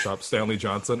Photoshop Stanley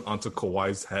Johnson onto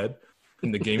Kawhi's head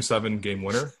in the Game 7 game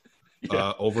winner.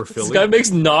 Over Philly. This guy makes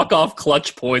knockoff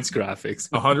Clutch Points graphics.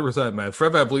 100%, man.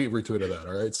 Fred VanVleet retweeted that.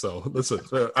 All right, so listen,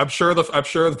 I'm sure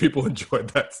the people enjoyed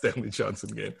that Stanley Johnson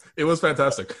game. It was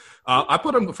fantastic. I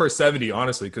put him for 70,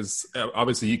 honestly, because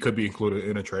obviously he could be included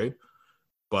in a trade.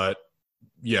 But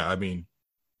yeah, I mean,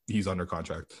 he's under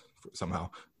contract somehow.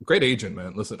 Great agent,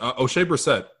 man. Listen, O'Shea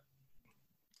Brissett.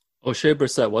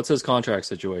 What's his contract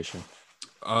situation?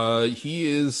 He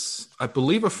is, I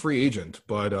believe, a free agent,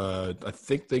 but I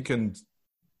think they can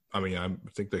I mean, I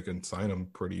think they can sign him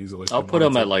pretty easily. I'll put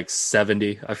him at like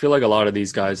 70. I feel like a lot of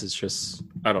these guys, it's just,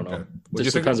 I don't know. Okay. It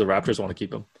just depends if Raptors want to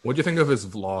keep him. What do you think of his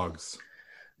vlogs?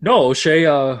 No, O'Shea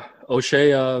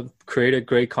created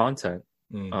great content.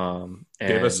 And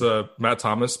Gave us Matt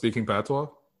Thomas speaking patois.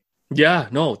 Yeah,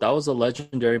 no, that was a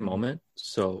legendary moment.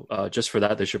 So just for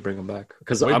that, they should bring him back.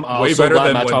 Because I'm way so better glad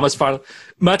than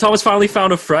Matt Thomas finally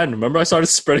found a friend. Remember, I started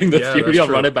spreading the theory on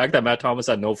true. running back that Matt Thomas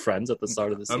had no friends at the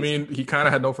start of the season. I mean, he kind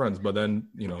of had no friends, but then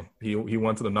he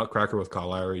went to the Nutcracker with Kyle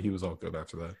Lowry. He was all good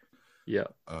after that. Yeah,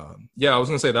 I was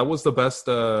gonna say that was the best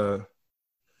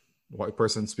white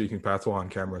person speaking patois on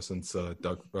camera since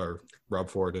Rob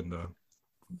Ford in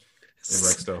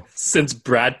Rexdale. Since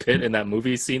Brad Pitt in that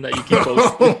movie scene that you keep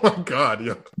posting. Oh my god,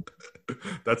 yeah.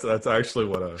 That's actually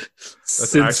what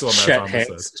Since Matt Chet Thomas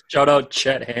Hanks. said. Shout out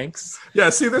Chet Hanks. Yeah,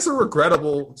 see, there's a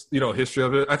regrettable, history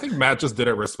of it. I think Matt just did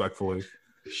it respectfully.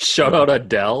 Shout out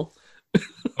Adele.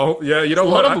 Oh yeah, you know a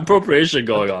what? lot of appropriation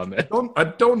going on, man. I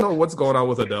don't know what's going on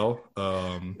with Adele.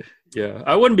 Yeah,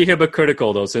 I wouldn't be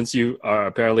hypocritical though, since you are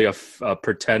apparently a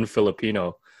pretend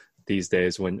Filipino these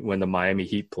days when the Miami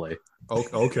Heat play.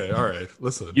 Okay, all right.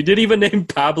 Listen, you didn't even name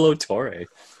Pablo Torre.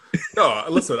 No,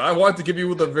 listen. I want to give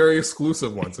you the very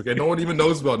exclusive ones. Okay, no one even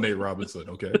knows about Nate Robinson.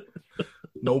 Okay,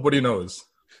 nobody knows.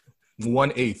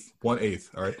 1/8.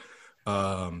 All right.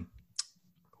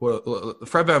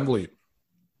 Fred VanVleet.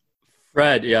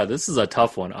 Fred, yeah, this is a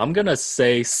tough one. I'm gonna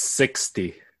say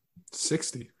 60.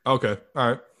 60. Okay, all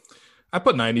right. I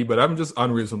put 90, but I'm just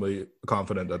unreasonably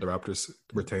confident that the Raptors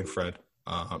retain Fred.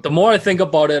 The more I think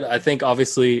about it, I think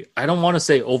obviously I don't want to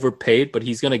say overpaid, but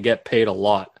he's gonna get paid a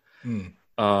lot.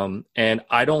 And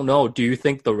I don't know. Do you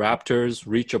think the Raptors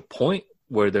reach a point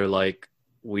where they're like,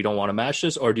 we don't want to match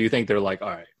this, or do you think they're like, all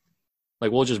right,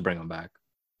 like we'll just bring him back?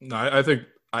 No, I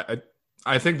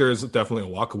think there's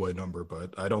definitely a walkaway number,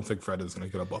 but I don't think Fred is going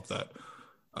to get above that,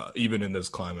 even in this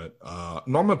climate.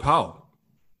 Norman Powell,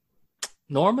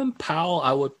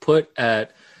 I would put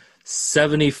at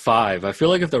 75. I feel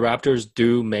like if the Raptors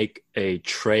do make a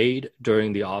trade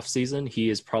during the offseason, he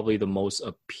is probably the most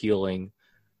appealing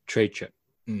trade chip.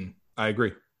 I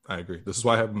agree. This is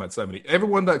why I have him at 70.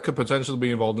 Everyone that could potentially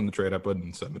be involved in the trade, I put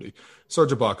in 70.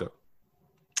 Serge Ibaka.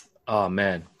 Oh,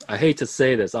 man. I hate to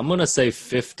say this. I'm going to say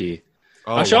 50.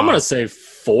 Oh, actually, I'm going to say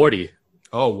 40.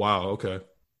 Oh, wow. Okay.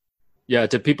 Yeah.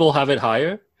 Do people have it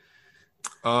higher?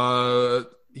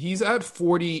 He's at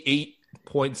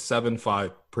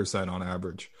 48.75% on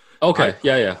average. Okay.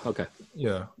 Yeah. Okay.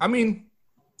 Yeah. I mean,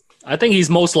 I think he's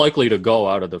most likely to go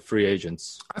out of the free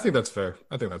agents. I think that's fair.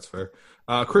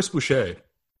 Chris Boucher.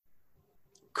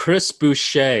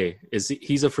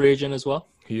 He's a free agent as well?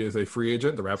 He is a free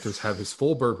agent. The Raptors have his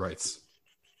full bird rights.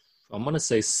 I'm going to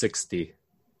say 60.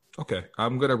 Okay.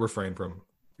 I'm going to refrain from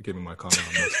giving my comment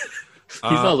on this. He's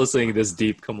not listening this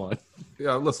deep. Come on.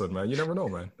 Yeah, listen, man. You never know,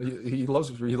 man. He loves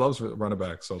running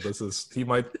back. So he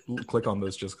might click on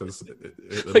this just because.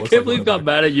 I can't believe he got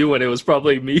mad at you when it was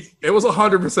probably me. It was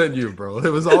 100% you, bro. It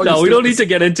was all. No, we don't need to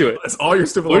get into it. It's all your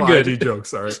stupid little IG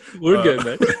jokes. All right, we're good,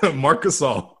 man. Marc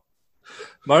Gasol.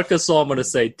 I'm gonna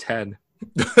say 10.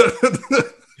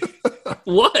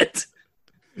 What?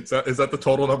 Is that the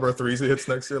total number of threes he hits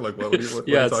next year? Like what it's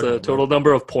the total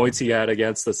number of points he had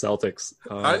against the Celtics.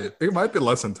 It might be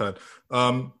less than 10.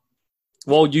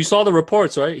 Well, you saw the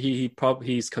reports, right?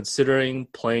 He's considering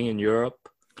playing in Europe.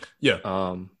 Yeah.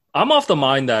 I'm off the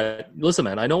mind that, listen,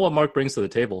 man, I know what Mark brings to the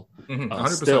table. 100%.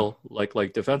 Still,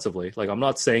 like defensively, like I'm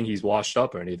not saying he's washed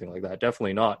up or anything like that.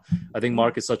 Definitely not. I think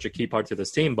Mark is such a key part to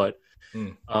this team, but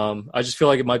I just feel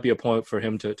like it might be a point for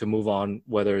him to move on,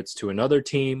 whether it's to another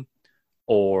team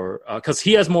or because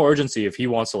he has more urgency if he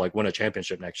wants to like win a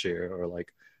championship next year or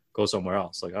like go somewhere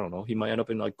else. Like, I don't know, he might end up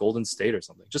in like Golden State or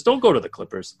something. Just don't go to the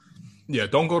Clippers. Yeah,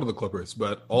 don't go to the Clippers.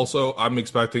 But also, I'm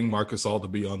expecting Marc Gasol to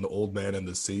be on the Old Man and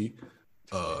the Sea.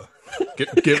 How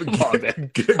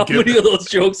many of those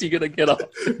jokes are you gonna get off?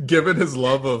 Given his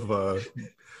love of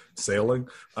sailing,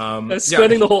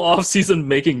 spending the whole offseason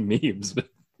making memes.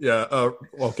 Yeah.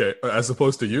 Okay. As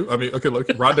opposed to you, I mean, okay. Look,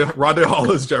 Rondé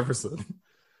Hollis Jefferson.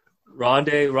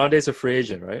 Rondé's a free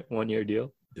agent, right? 1 year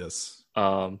deal. Yes.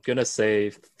 Gonna say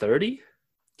 30.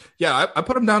 Yeah, I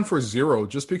put him down for 0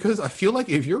 just because I feel like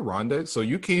if you're Rondé, so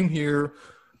you came here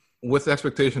with the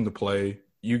expectation to play,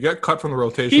 you get cut from the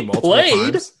rotation multiple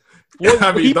times. Well,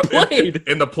 I mean, he played.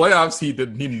 In the playoffs. He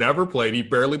never played. He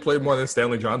barely played more than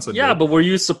Stanley Johnson. Yeah, but were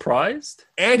you surprised?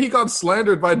 And he got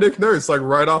slandered by Nick Nurse like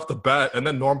right off the bat, and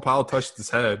then Norm Powell touched his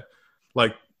head.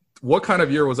 Like, what kind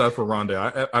of year was that for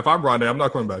Rondé? If I'm Rondé, I'm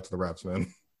not going back to the Raps,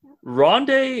 man.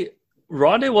 Rondé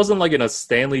wasn't like in a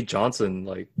Stanley Johnson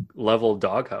like level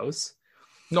doghouse.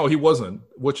 No, he wasn't.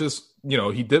 Which is,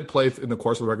 he did play in the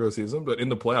course of the regular season, but in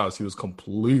the playoffs, he was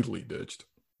completely ditched.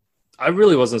 I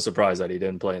really wasn't surprised that he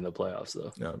didn't play in the playoffs,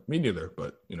 though. Yeah, me neither.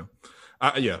 But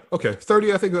okay,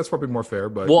 30. I think that's probably more fair.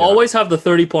 But we'll always have the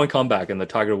 30-point comeback and the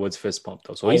Tiger Woods fist pump,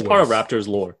 though. So he's part of Raptors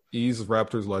lore. He's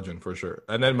Raptors legend for sure.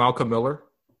 And then Malcolm Miller,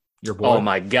 your boy. Oh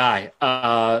my guy.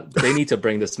 They need to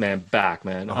bring this man back,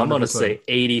 man. 100%. I'm gonna say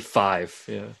 85.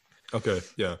 Yeah. Okay.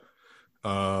 Yeah.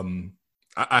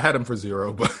 I had him for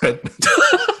 0, but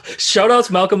shout out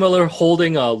to Malcolm Miller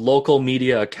holding local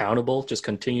media accountable. Just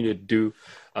continue to do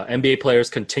NBA players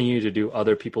continue to do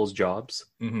other people's jobs.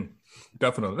 Mm-hmm.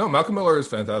 Definitely. No, Malcolm Miller is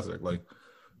fantastic. Like,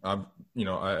 he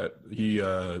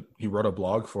wrote a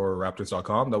blog for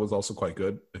Raptors.com that was also quite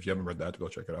good. If you haven't read that, to go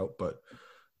check it out. But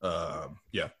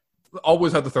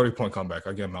always had the 30-point comeback.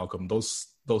 Again, Malcolm, those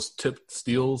tipped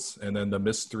steals and then the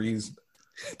missed threes.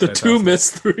 The fantastic. 2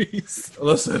 missed threes.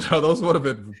 Listen, those would have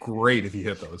been great if he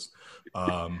hit those.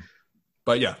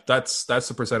 But yeah, that's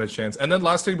the percentage chance. And then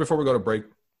last thing before we go to break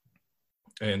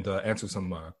and answer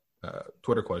some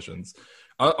Twitter questions.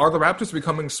 Are the Raptors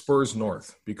becoming Spurs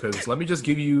North? Because let me just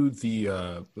give you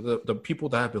the people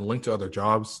that have been linked to other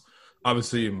jobs.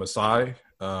 Obviously, Masai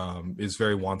is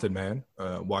very wanted man.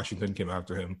 Washington came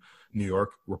after him. New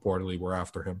York reportedly were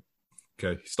after him.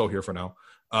 Okay, he's still here for now.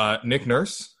 Nick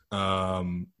Nurse,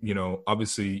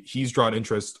 obviously he's drawn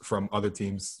interest from other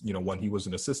teams, when he was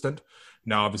an assistant.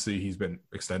 Now, obviously, he's been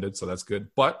extended, so that's good.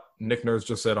 But Nick Nurse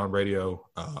just said on radio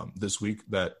this week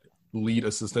that lead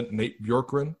assistant Nate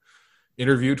Bjorkgren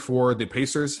interviewed for the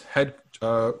Pacers head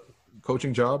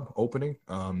coaching job opening.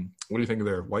 What do you think of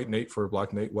there? White Nate for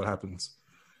Black Nate? What happens?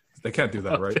 They can't do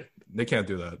that, right? They can't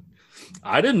do that.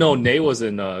 I didn't know Nate was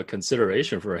in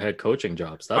consideration for head coaching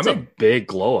jobs. That's a big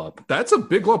glow up. That's a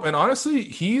big glow up. And honestly,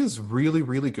 he is really,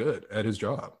 really good at his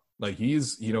job. Like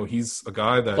he's a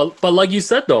guy that. But like you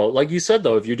said though,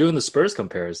 if you're doing the Spurs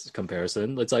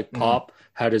comparison, it's like Pop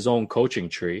had his own coaching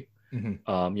tree.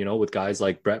 Mm-hmm. With guys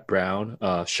like Brett Brown,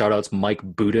 shout outs Mike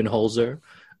Budenholzer.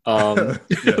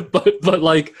 But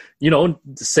like,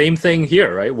 same thing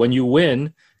here, right? When you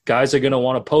win, guys are going to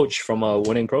want to poach from a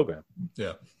winning program.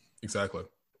 Yeah, exactly.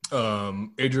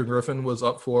 Adrian Griffin was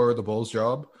up for the Bulls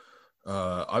job.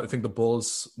 I think the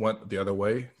Bulls went the other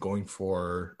way, going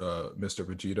for Mr.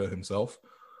 Vegeta himself.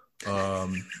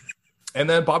 And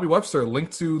then Bobby Webster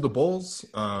linked to the Bulls,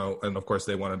 and of course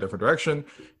they went a different direction.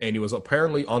 And he was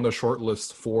apparently on the short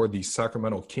list for the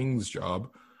Sacramento Kings job,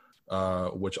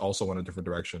 which also went a different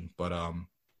direction. But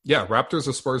Raptors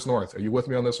or Spurs North. Are you with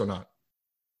me on this or not?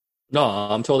 No,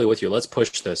 I'm totally with you. Let's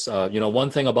push this. One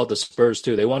thing about the Spurs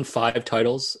too, they won 5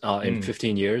 titles in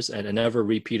 15 years and never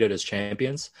repeated as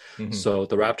champions. Mm-hmm. So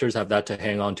the Raptors have that to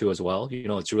hang on to as well.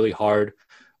 It's really hard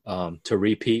to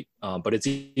repeat, but it's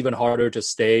even harder to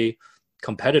stay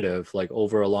competitive like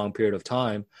over a long period of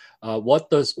time. What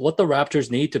the Raptors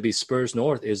need to be Spurs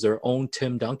North is their own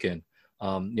Tim Duncan.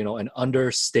 An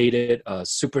understated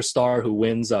superstar who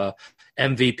wins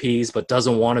MVPs but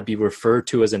doesn't want to be referred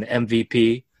to as an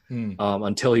MVP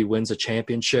until he wins a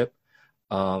championship.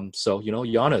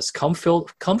 Giannis,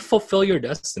 come fulfill your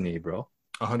destiny, bro.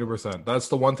 100%. That's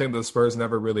the one thing the Spurs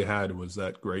never really had, was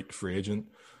that great free agent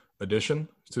addition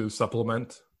to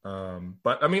supplement.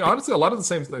 But I mean, honestly, a lot of the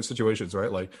same situations,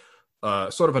 right? Like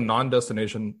sort of a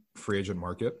non-destination free agent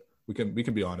market. We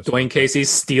can be honest. Dwayne Casey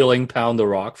stealing Pound the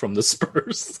Rock from the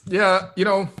Spurs. Yeah,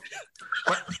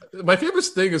 my favorite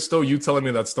thing is still you telling me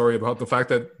that story about the fact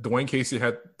that Dwayne Casey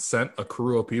had sent a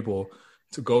crew of people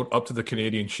to go up to the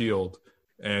Canadian Shield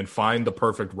and find the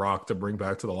perfect rock to bring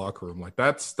back to the locker room. Like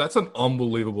that's an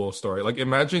unbelievable story. Like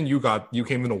imagine you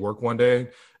came into work one day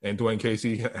and Dwayne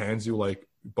Casey hands you like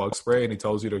bug spray and he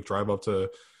tells you to drive up to,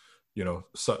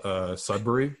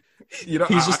 Sudbury.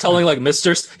 He's telling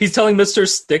Mr.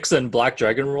 Sticks and Black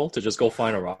Dragon Roll to just go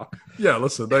find a rock. Yeah,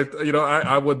 listen,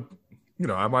 I would,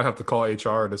 I might have to call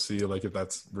HR to see like if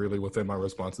that's really within my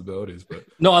responsibilities. But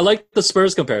no, I like the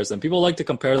Spurs comparison. People like to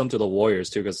compare them to the Warriors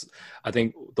too, because I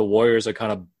think the Warriors are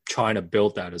kind of trying to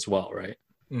build that as well, right?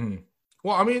 Mm-hmm.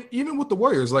 Well, I mean, even with the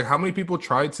Warriors, like how many people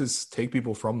tried to take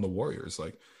people from the Warriors?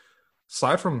 Like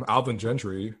aside from Alvin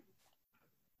Gentry.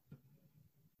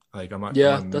 Like I'm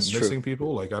missing true.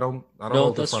 People. Like I don't know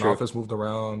if the front office moved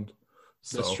around.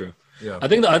 So, that's true. Yeah, I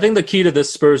think the key to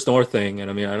this Spurs North thing,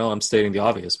 and I mean I know I'm stating the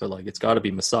obvious, but like it's got to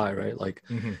be Masai, right? Like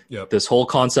this whole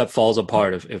concept falls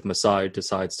apart if Masai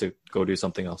decides to go do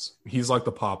something else. He's like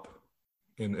the Pop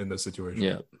in this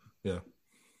situation.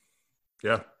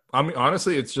 Yeah. I mean,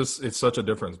 honestly, it's such a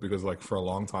difference because like for a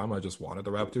long time, I just wanted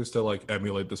the Raptors to like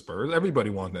emulate the Spurs. Everybody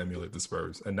wanted to emulate the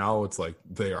Spurs, and now it's like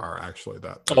they are actually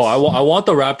that. I want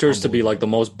the Raptors to be like the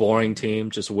most boring team,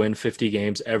 just win 50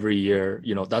 games every year.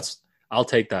 I'll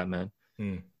take that, man.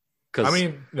 I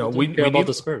mean, we care about need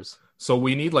the Spurs. So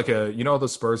we need like the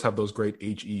Spurs have those great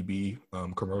HEB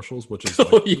commercials, which is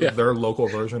like their local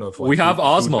version of. Like, we have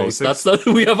Osmos.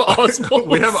 We have Osmos.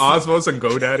 We have Osmos and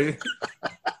GoDaddy.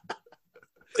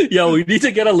 Yeah, we need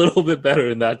to get a little bit better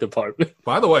in that department.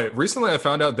 By the way, recently I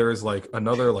found out there is like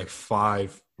another like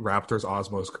 5 Raptors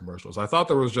Osmos commercials. I thought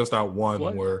there was just that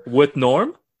one where with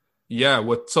Norm. Yeah,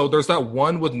 so there's that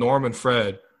one with Norm and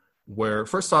Fred, where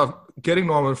first off, getting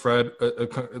Norm and Fred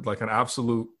like an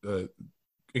absolute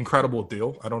incredible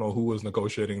deal. I don't know who was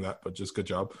negotiating that, but just good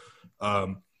job.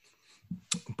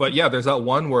 But yeah, there's that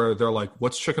one where they're like,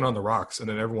 "What's chicken on the rocks?" And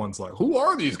then everyone's like, "Who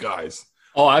are these guys?"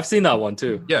 Oh, I've seen that one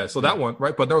too. Yeah, so that one,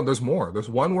 right? But no, there's more. There's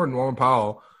one where Norman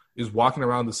Powell is walking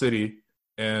around the city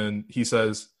and he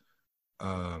says,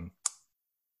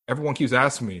 everyone keeps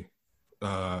asking me,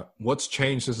 what's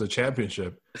changed since the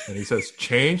championship? And he says,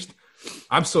 changed?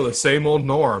 I'm still the same old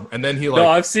Norm. And then he like... No,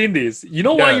 I've seen these. You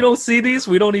know why you don't see these?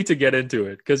 We don't need to get into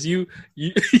it because you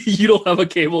don't have a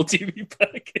cable TV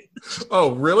package.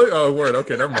 Oh, really? Oh, word.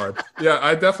 Okay, never mind. Yeah,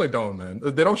 I definitely don't, man.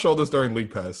 They don't show this during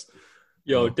League Pass.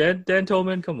 Yo, Dan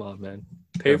Tolman, come on, man.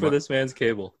 Pay for this man's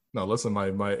cable. No, listen,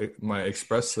 my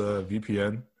Express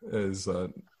VPN is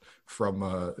from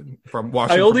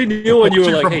Washington. I only knew when you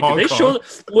were like, hey, did they show...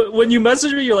 When you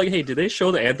messaged me, you're like, hey, did they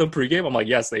show the Anthem pregame? I'm like,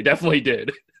 yes, they definitely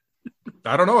did.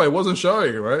 I don't know. It wasn't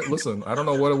showing, right? Listen, I don't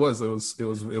know what it was. It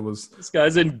was. This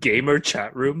guy's in gamer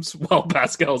chat rooms while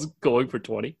Pascal's going for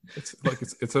 20.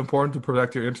 It's important to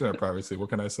protect your internet privacy. What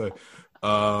can I say?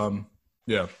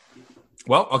 Yeah.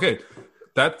 Well, okay.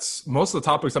 That's most of the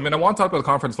topics. I mean, I want to talk about the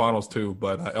conference finals too,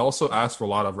 but I also asked for a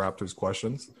lot of Raptors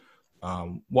questions.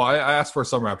 I asked for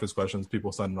some Raptors questions.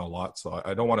 People send in a lot, so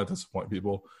I don't want to disappoint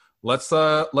people. Let's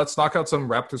knock out some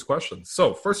Raptors questions.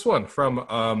 So, first one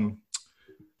from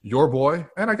your boy,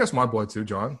 and I guess my boy too,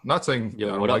 John. Not saying I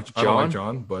don't like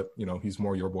John, but he's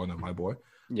more your boy than my boy.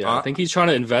 Yeah, I think he's trying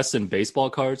to invest in baseball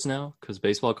cards now because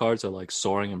baseball cards are like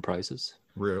soaring in prices.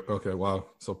 Real okay, wow.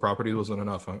 So property wasn't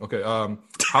enough, huh? Okay,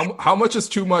 how much is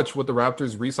too much with the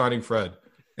Raptors re-signing Fred?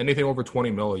 Anything over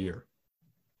 $20 million a year?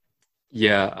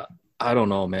 Yeah, I don't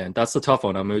know, man. That's the tough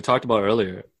one. I mean, we talked about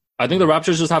earlier. I think the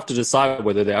Raptors just have to decide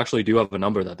whether they actually do have a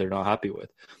number that they're not happy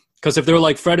with. Because if they're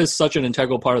like, Fred is such an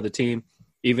integral part of the team,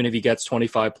 even if he gets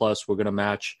 25 plus, we're going to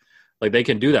match. Like, they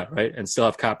can do that, right? And still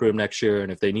have cap room next year.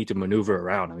 And if they need to maneuver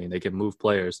around, I mean, they can move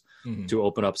players to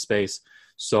open up space.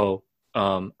 So,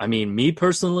 I mean, me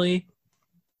personally,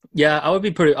 yeah, I'd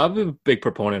be a big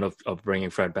proponent of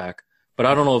bringing Fred back. But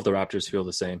I don't know if the Raptors feel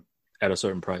the same at a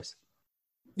certain price.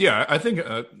 Yeah, I think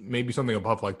maybe something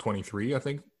above like 23. I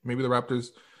think maybe the Raptors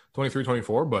 23,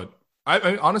 24. But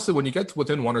I honestly, when you get to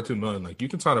within $1 or $2 million, like you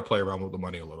can try to play around with the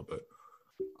money a little bit.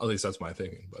 At least that's my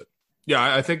thinking. But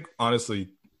yeah, I think honestly,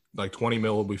 like 20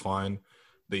 mil will be fine.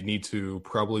 They need to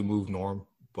probably move Norm,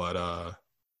 but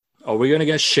are we gonna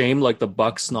get shamed like the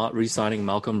Bucks not re-signing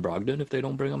Malcolm Brogdon if they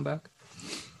don't bring him back?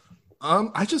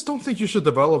 I just don't think you should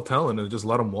develop talent and just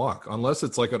let him walk unless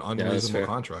it's like an unreasonable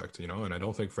contract, and I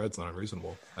don't think Fred's not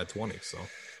unreasonable at 20. So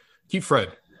keep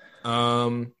Fred.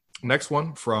 Next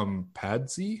one from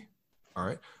Padsy. All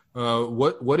right.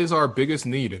 What is our biggest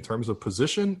need in terms of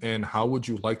position and how would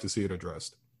you like to see it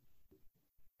addressed?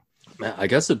 Man, I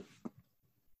guess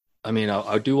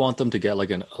I do want them to get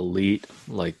like an elite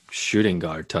like shooting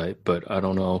guard type, but I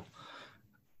don't know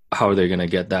how are they going to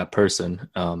get that person.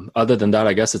 Other than that,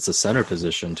 I guess it's a center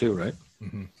position too, right?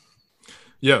 Mm-hmm.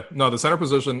 Yeah, no, the center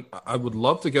position, I would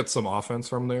love to get some offense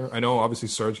from there. I know obviously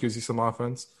Serge gives you some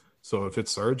offense. So if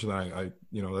it's Serge, then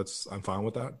I'm fine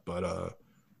with that. But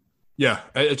yeah,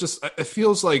 it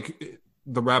feels like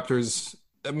the Raptors,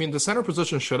 I mean, the center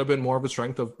position should have been more of a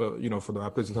strength of, for the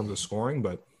Raptors in terms of scoring.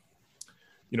 But,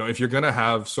 if you're going to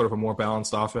have sort of a more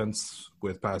balanced offense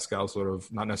with Pascal sort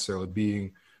of not necessarily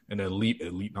being an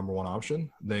elite number one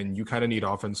option, then you kind of need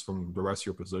offense from the rest of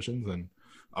your positions. And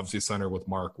obviously center with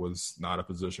Mark was not a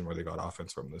position where they got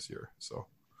offense from this year. So.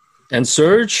 And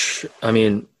Serge, I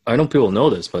mean, I know people know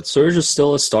this, but Serge is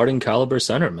still a starting caliber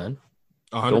center, man.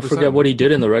 100%. Don't forget what he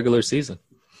did in the regular season.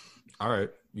 All right.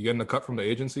 You getting a cut from the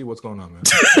agency? What's going on, man?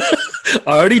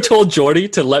 I already told Jordy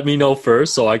to let me know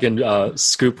first so I can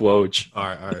scoop Woj. All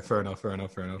right. Fair enough.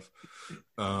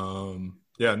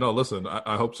 Yeah, no, listen,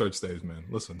 I hope Serge stays, man.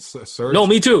 Listen, Serge. No,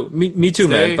 me too. Me too,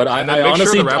 man. But and then I make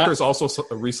honestly, sure the Raptors also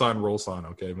re-sign Rolson,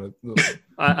 okay?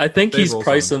 I think Save he's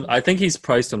priced Rolson. him. I think he's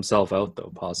priced himself out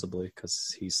though, possibly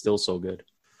because he's still so good.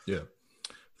 Yeah,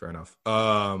 fair enough.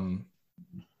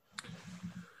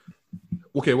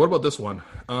 Okay, what about this one?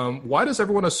 Why does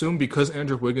everyone assume because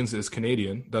Andrew Wiggins is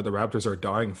Canadian that the Raptors are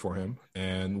dying for him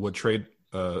and would trade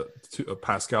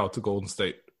Pascal to Golden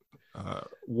State?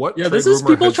 This is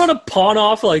people trying to pawn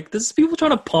off like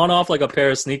a pair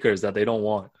of sneakers that they don't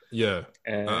want. Yeah,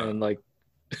 and like,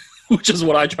 which is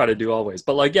what I try to do always.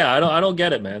 But like, yeah, I don't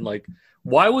get it, man. Like,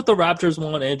 why would the Raptors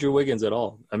want Andrew Wiggins at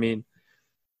all? I mean,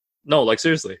 no, like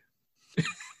seriously,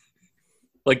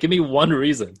 like give me one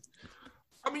reason.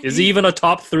 I mean, is he even a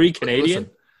top 3 Canadian?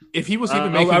 Listen, if he was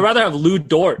even making, I'd rather have Lou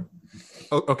Dort.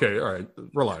 Oh, okay, all right,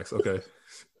 relax. Okay,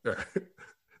 all right.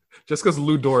 Just because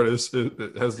Lou Dort has the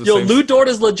same. Lou Dort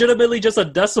is legitimately just a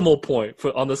decimal point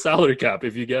on the salary cap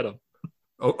if you get him.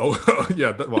 Oh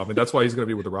yeah. Well, I mean that's why he's going to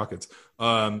be with the Rockets.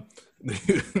 They're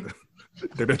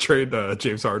going to trade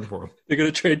James Harden for him. They're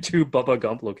going to trade 2 Bubba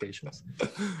Gump locations.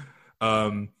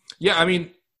 Yeah, I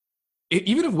mean,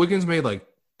 even if Wiggins made like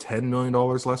 $10 million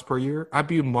less per year, I'd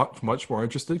be much more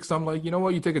interested because I'm like, you know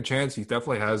what, you take a chance. He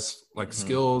definitely has like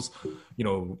skills. You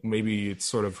know, maybe it's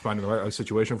sort of finding the right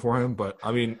situation for him. But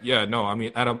I mean, yeah, no, I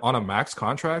mean, on a max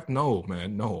contract, no,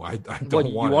 man, no, I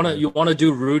don't want. You want to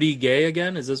do Rudy Gay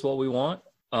again? Is this what we want?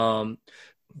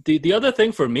 The other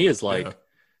thing for me is like,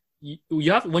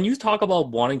 you have, when you talk about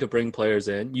wanting to bring players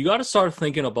in, you got to start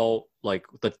thinking about like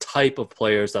the type of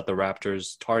players that the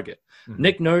Raptors target.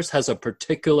 Nick Nurse has a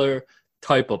particular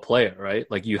type of player, right?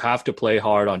 Like you have to play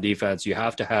hard on defense. You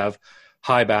have to have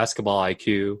high basketball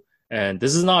IQ. And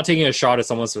this is not taking a shot at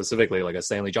someone specifically, like a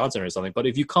Stanley Johnson or something. But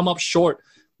if you come up short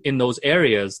in those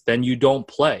areas, then you don't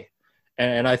play.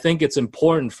 And I think it's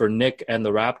important for Nick and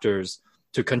the Raptors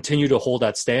to continue to hold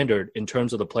that standard in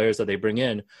terms of the players that they bring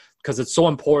in, because it's so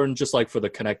important just like for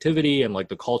the connectivity and like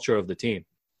the culture of the team.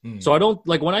 So I don't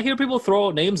like when I hear people throw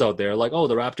out names out there like, oh,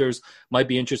 the Raptors might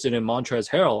be interested in Montrezl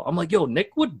Harrell. I'm like, yo,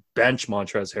 Nick would bench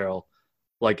Montrezl Harrell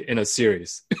like in a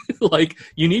series. Like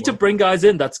you need to bring guys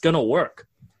in that's going to work.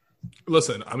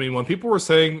 Listen, I mean, when people were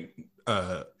saying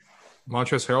Montrezl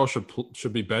Harrell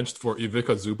should be benched for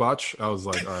Ivica Zubac, I was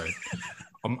like, all right,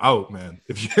 I'm out, man.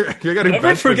 If you're getting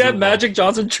never forget Magic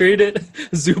Johnson traded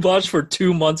Zubac for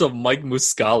 2 months of Mike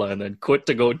Muscala and then quit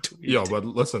to go tweet. Yo, but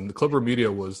listen, the Clipper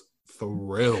media was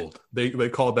thrilled. They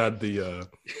called that the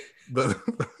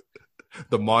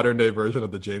modern day version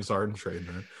of the James Harden trade,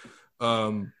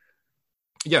 man.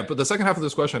 Yeah, but the second half of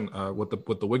this question, with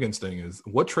the Wiggins thing is,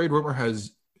 what trade rumor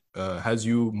has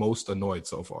you most annoyed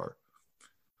so far?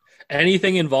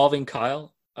 Anything involving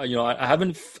Kyle? I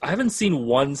haven't seen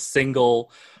one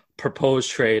single proposed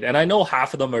trade, and I know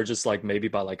half of them are just like maybe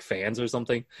by like fans or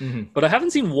something, but I haven't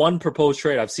seen one proposed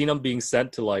trade. I've seen them being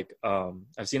sent to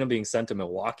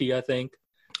Milwaukee, I think.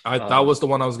 That was the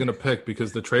one I was going to pick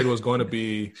because the trade was going to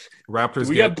be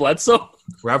Raptors get Bledsoe.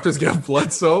 Raptors get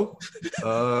Bledsoe,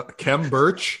 Khem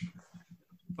Birch,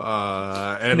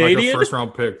 and Canadian? like a first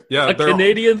round pick. Yeah, a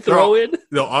Canadian throw in.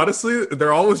 No, honestly,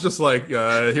 they're always just like,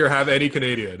 here, have any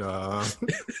Canadian.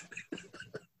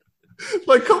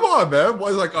 Like, come on, man. Why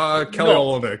is like Kelly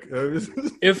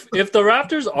Olynyk? If the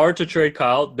Raptors are to trade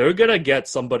Kyle, they're gonna get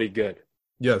somebody good.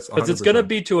 Yes, because it's gonna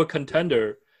be to a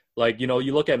contender. Like, you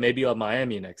look at maybe a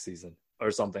Miami next season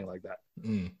or something like that.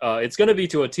 It's gonna be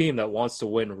to a team that wants to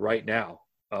win right now,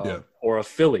 or a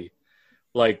Philly.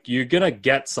 Like, you're gonna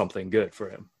get something good for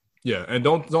him. Yeah, and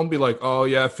don't be like, oh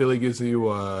yeah, Philly gives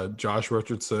you Josh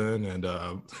Richardson and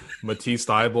Matisse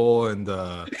Thybulle and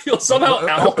somehow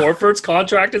Al Horford's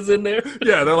contract is in there.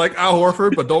 Yeah, they're like Al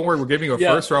Horford, but don't worry, we're giving you a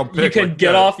first round pick. You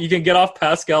can get off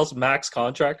Pascal's max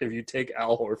contract if you take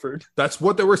Al Horford. That's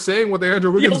what they were saying with the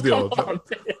Andrew Wiggins deal.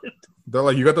 They're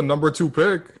like, you got the number 2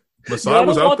 pick. Masai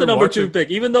was out there the number watching. 2 pick,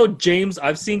 even though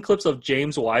I've seen clips of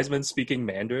James Wiseman speaking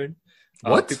Mandarin.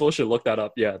 What? People should look that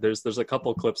up. Yeah, there's a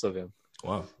couple clips of him.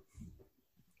 Wow.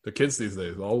 The kids these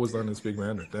days always learning to speak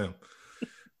Mandarin.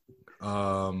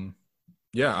 Damn.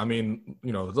 Yeah, I mean,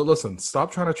 listen,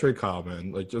 stop trying to trade Kyle,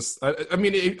 man. Like, just, I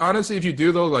mean, honestly, if you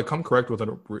do though, like, come correct with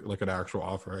an actual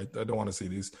offer. I don't want to see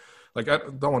these. Like, I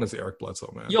don't want to see Eric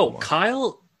Bledsoe, man. Yo,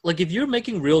 Kyle, like, if you're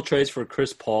making real trades for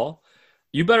Chris Paul,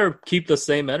 you better keep the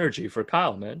same energy for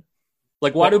Kyle, man.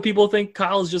 Like, why do people think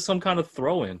Kyle is just some kind of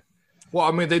throw-in? Well,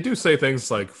 I mean, they do say things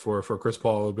like for Chris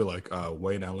Paul, it would be like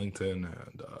Wayne Ellington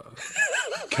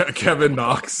and Kevin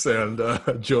Knox and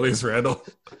Julius Randle.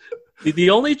 The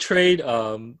only trade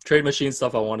machine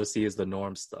stuff I want to see is the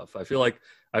Norm stuff. I feel like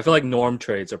Norm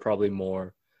trades are probably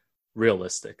more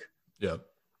realistic. Yeah.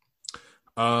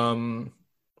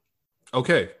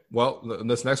 Okay. Well,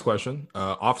 this next question,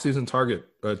 off-season target,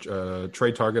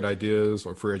 trade target ideas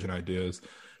or free agent ideas.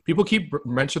 People keep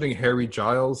mentioning Harry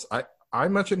Giles. I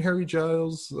mentioned Harry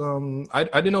Giles. I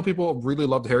didn't know people really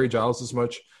loved Harry Giles as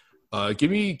much.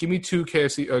 Give me two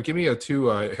KFC. Give me two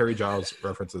Harry Giles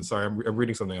references. Sorry, I'm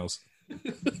reading something else.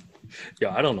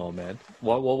 Yeah, I don't know, man.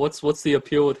 What's the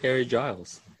appeal with Harry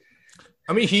Giles?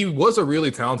 I mean, he was a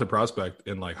really talented prospect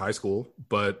in like high school,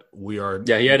 but he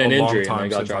had an injury and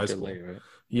got drafted late, right?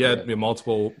 He had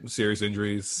multiple serious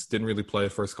injuries. Didn't really play the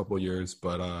first couple of years,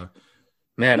 but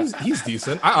man, he's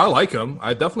decent. I like him.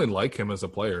 I definitely like him as a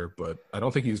player, but I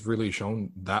don't think he's really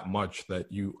shown that much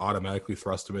that you automatically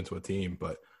thrust him into a team.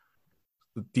 But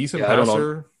decent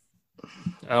passer.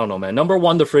 I don't know, man. Number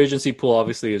one, the free agency pool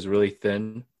obviously is really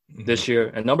thin this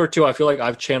year, and number two, I feel like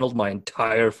I've channeled my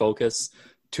entire focus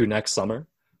to next summer.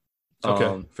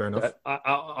 Okay, fair enough.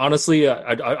 Honestly,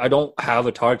 I don't have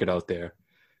a target out there.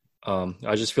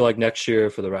 I just feel like next year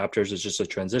for the Raptors is just a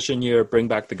transition year. Bring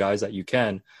back the guys that you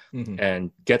can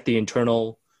and get the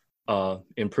internal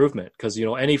improvement. Because,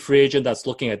 any free agent that's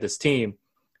looking at this team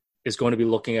is going to be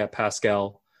looking at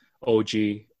Pascal, OG,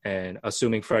 and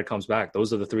assuming Fred comes back.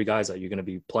 Those are the three guys that you're going to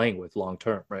be playing with long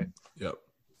term, right? Yep.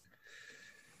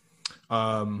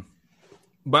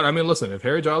 But I mean, listen, if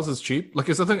Harry Giles is cheap, like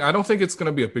it's the thing, I don't think it's going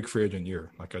to be a big free agent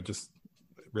year. Like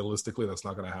realistically, that's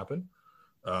not going to happen.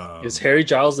 Is Harry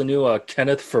Giles the new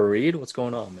Kenneth Faried? What's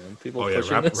going on, man? People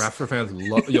pushing this? Raptor fans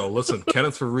love. Listen,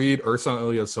 Kenneth Faried, Ersan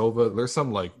Ilyasova. There's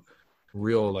some like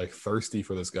real like thirsty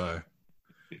for this guy,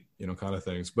 kind of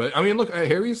things. But I mean, look,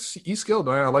 he's skilled,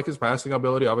 man. I like his passing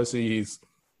ability. Obviously, he's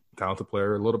a talented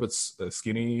player. A little bit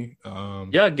skinny.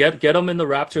 Get him in the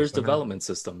Raptors development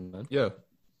system, man. Yeah.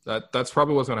 That's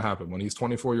probably what's going to happen. When he's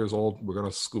 24 years old, we're going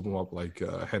to scoop him up like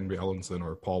Henry Ellenson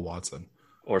or Paul Watson.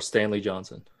 Or Stanley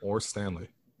Johnson. Or Stanley.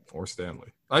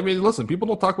 I mean, listen, people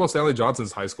don't talk about Stanley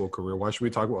Johnson's high school career. Why should we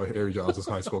talk about Harry Giles'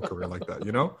 high school career like that,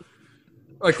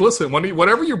 Like, listen,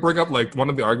 whenever you bring up, like, one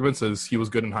of the arguments is he was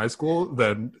good in high school,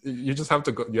 then you just have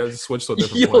to go. You have to switch to a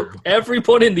different player.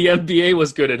 Everyone in the NBA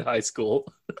was good in high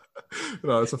school.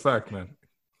 No, it's a fact, man.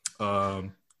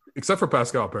 Except for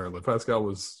Pascal, apparently. Pascal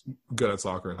was good at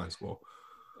soccer in high school.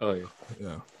 Oh, yeah.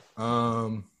 Yeah.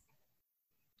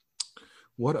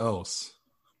 What else?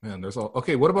 Man,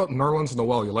 okay, what about Nerlens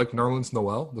Noel? You like Nerlens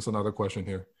Noel? That's another question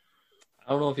here.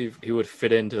 I don't know if he would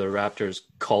fit into the Raptors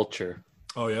culture.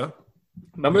 Oh, yeah?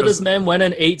 Remember this man went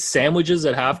and ate sandwiches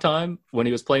at halftime when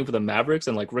he was playing for the Mavericks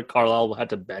and, like, Rick Carlisle had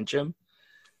to bench him?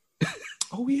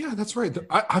 Oh, yeah, that's right.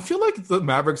 I feel like the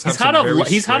Mavericks have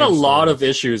he's had a lot of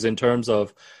issues in terms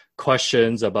of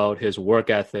questions about his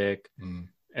work ethic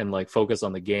and, like, focus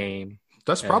on the game.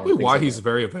 That's probably why he's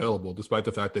very available, despite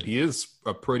the fact that he is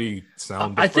a pretty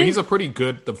sound. He's a pretty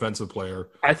good defensive player.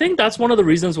 I think that's one of the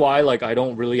reasons why, like, I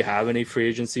don't really have any free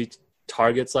agency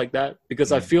targets like that,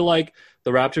 because I feel like the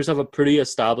Raptors have a pretty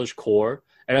established core,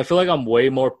 and I feel like I'm way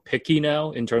more picky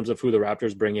now in terms of who the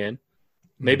Raptors bring in.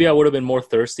 Maybe I would have been more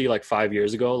thirsty like 5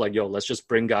 years ago, like, let's just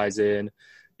bring guys in.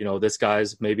 This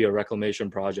guy's maybe a reclamation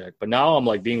project. But now I'm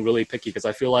like being really picky because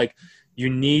I feel like you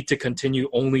need to continue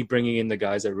only bringing in the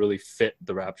guys that really fit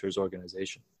the Raptors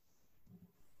organization.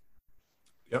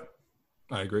 Yep.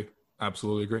 I agree.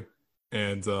 Absolutely agree.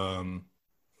 And, I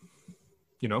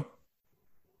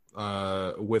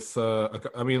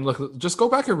mean, look, just go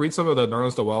back and read some of the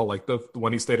Nerlens Noel, like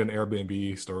when he stayed in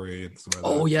Airbnb story and stuff like that.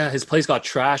 Oh, yeah. His place got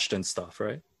trashed and stuff,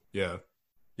 right? Yeah.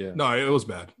 Yeah. No, it was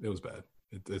bad.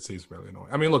 It seems really annoying.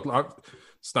 I mean, look,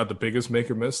 it's not the biggest make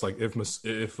or miss. Like if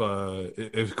Kawhi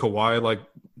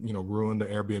ruined the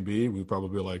Airbnb, we'd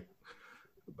probably be like,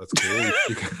 "That's cool.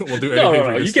 We'll do anything."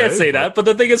 No, you can't say that. But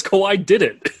the thing is, Kawhi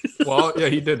didn't. Well, yeah,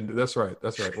 he didn't. That's right.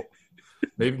 Well,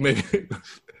 maybe.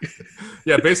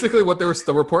 Yeah, basically,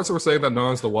 the reports were saying that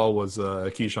Nerlens Noel was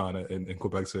Keyshawn in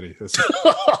Quebec City.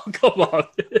 Oh, come on.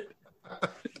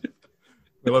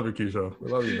 We love you, Keyshawn. We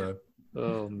love you, man.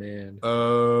 Oh man.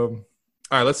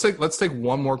 All right, let's take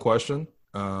one more question.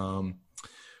 What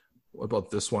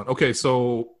about this one? Okay,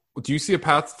 so do you see a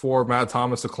path for Matt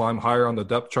Thomas to climb higher on the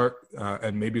depth chart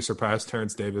and maybe surpass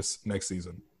Terrence Davis next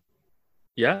season?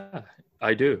 Yeah,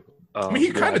 I do. I mean,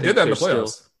 he kind of did that in the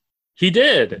playoffs. He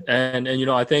did, and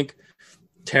I think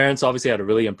Terrence obviously had a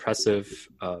really impressive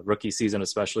rookie season,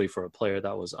 especially for a player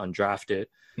that was undrafted.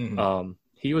 Mm-hmm.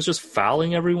 He was just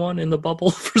fouling everyone in the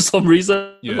bubble for some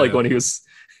reason. Yeah. Like when he was.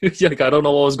 Like, I don't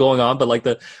know what was going on, but like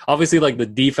obviously the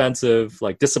defensive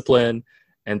like discipline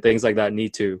and things like that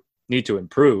need to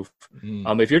improve.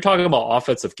 If you're talking about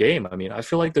offensive game, I mean, I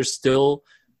feel like there's still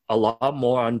a lot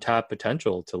more untapped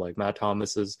potential to like Matt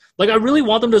Thomas's. Like, I really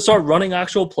want them to start running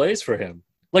actual plays for him.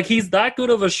 Like, he's that good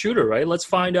of a shooter, right? Let's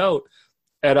find out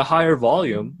at a higher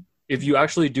volume if you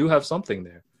actually do have something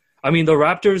there. I mean, the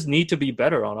Raptors need to be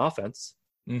better on offense.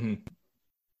 Mm-hmm.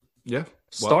 Yeah.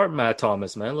 Start Matt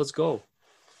Thomas, man. Let's go.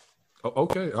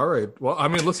 Okay. All right. Well, I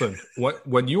mean, listen,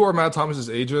 when you are Matt Thomas's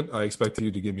agent, I expect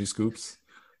you to give me scoops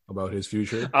about his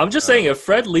future. I'm just saying, if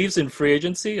Fred leaves in free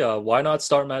agency, why not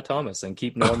start Matt Thomas and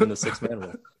keep Noam in the 6-man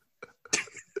role?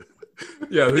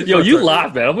 Yeah. Yo, you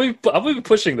laugh, man. I'm gonna be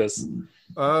pushing this.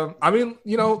 I mean,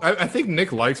 you know, I think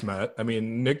Nick likes Matt. I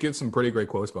mean, Nick gives some pretty great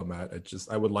quotes about Matt.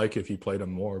 I would like if he played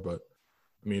him more, but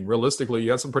I mean, realistically,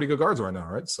 you have some pretty good guards right now,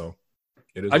 right? So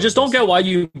I just don't get why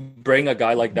you bring a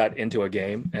guy like that into a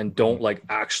game and don't like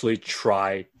actually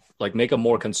try, like make a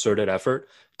more concerted effort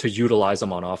to utilize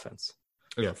him on offense.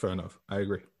 Yeah, fair enough. I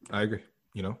agree.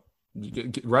 You know,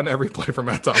 run every play for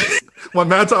Matt Thomas. When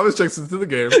Matt Thomas checks into the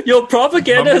game. Yo,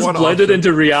 propaganda has blended option.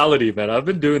 into reality, man. I've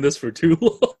been doing this for too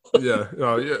long. Yeah.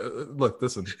 Look,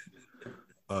 listen.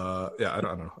 Yeah, I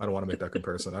don't know. I don't want to make that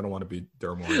comparison. I don't want to be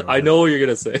Dermore. I know what you're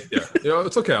gonna say. Yeah, you know,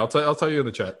 it's okay. I'll tell you in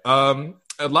the chat.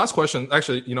 Last question.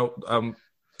 Actually, you know, I'm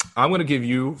gonna give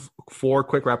you 4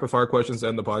 quick rapid fire questions to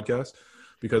end the podcast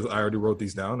because I already wrote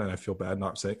these down and I feel bad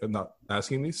not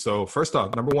asking these. So first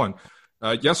off, number 1,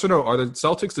 yes or no? Are the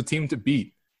Celtics the team to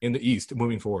beat in the East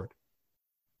moving forward?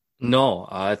 No,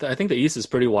 I think the East is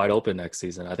pretty wide open next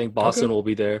season. I think Boston will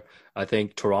be there. I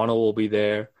think Toronto will be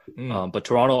there. But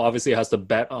Toronto obviously has to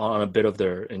bet on a bit of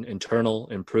their internal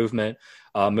improvement.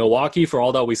 Milwaukee, for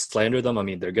all that we slander them, I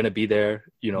mean, they're going to be there,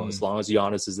 you know, as long as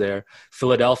Giannis is there.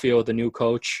 Philadelphia with the new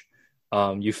coach,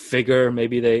 you figure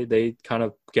maybe they kind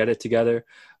of get it together.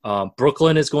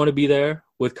 Brooklyn is going to be there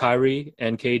with Kyrie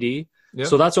and KD. Yeah.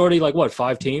 So that's already like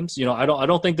 5 teams. You know, I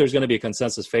don't think there's going to be a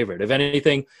consensus favorite. If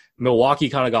anything, Milwaukee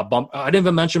kind of got bumped. I didn't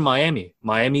even mention Miami.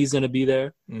 Miami's going to be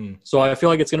there. So I feel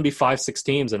like it's going to be 5-6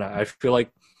 teams, and I feel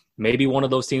like maybe one of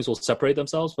those teams will separate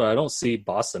themselves. But I don't see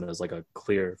Boston as like a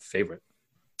clear favorite.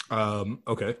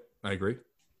 Okay, I agree.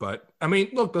 But I mean,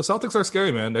 look, the Celtics are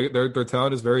scary, man. Their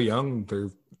talent is very young.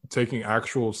 They're taking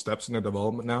actual steps in their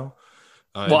development now.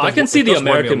 Well, I can see the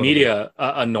American media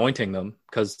anointing them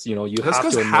because, you know, that's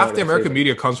because half the American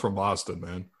media comes from Boston,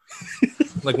 man.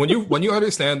 Like when you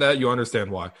understand that, you understand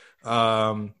why.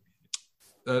 Question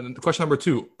number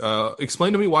 2: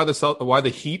 explain to me why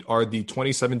the Heat are the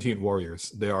 2017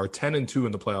 Warriors. They are 10-2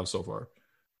 in the playoffs so far.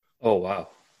 Oh wow,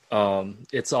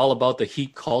 it's all about the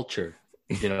Heat culture.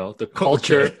 You know, the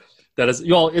culture Okay. that is.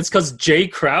 Well, it's because Jay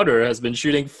Crowder has been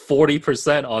shooting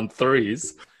 40% on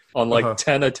threes on like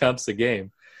 10 attempts a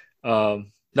game. No,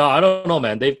 I don't know,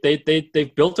 man.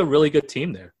 They've built a really good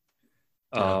team there.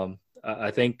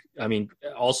 I think they're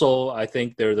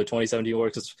the 2017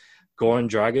 Warriors because Goran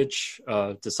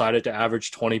Dragic decided to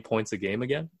average 20 points a game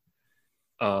again.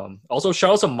 Also,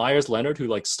 shout out to Myers Leonard, who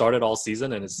like started all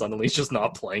season and is suddenly just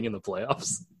not playing in the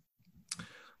playoffs.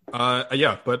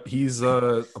 Yeah, but he's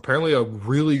apparently a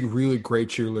really, really great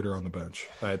cheerleader on the bench.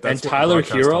 And Tyler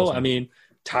Hero, I mean,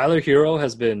 Tyler Hero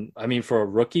has been, I mean, for a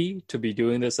rookie to be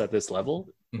doing this at this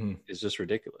level is just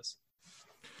ridiculous.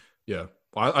 Yeah.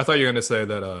 Well, I thought you were going to say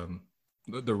that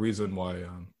the reason why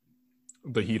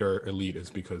the Heat are elite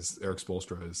is because Eric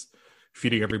Spoelstra is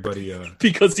feeding everybody.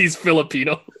 Because he's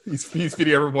Filipino. He's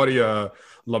feeding everybody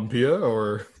lumpia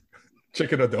or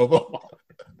chicken adobo.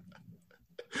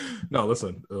 No,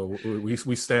 listen,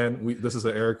 we stand. This is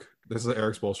an Eric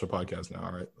Spoelstra podcast now.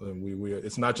 All right, we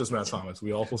it's not just Matt Thomas.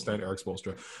 We also stand Eric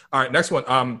Spoelstra. All right, next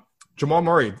one. Jamal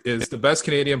Murray is the best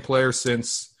Canadian player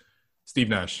since Steve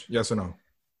Nash. Yes or no?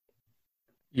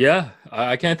 Yeah,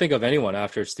 I can't think of anyone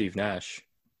after Steve Nash.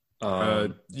 Yeah,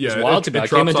 it's wild to me. It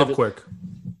drops off quick.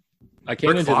 I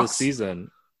came into the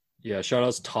season. Yeah, shout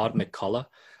out to Todd McCullough.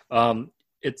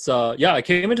 I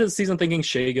came into the season thinking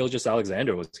Shai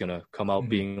Gilgeous-Alexander was going to come out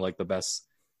being like the best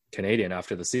Canadian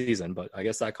after the season, but I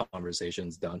guess that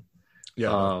conversation's done.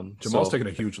 Yeah, Jamal's taking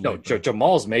a huge leap. No,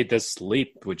 Jamal's made this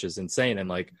leap, which is insane. And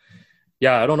like,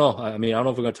 yeah, I don't know. I mean, I don't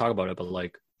know if we're going to talk about it, but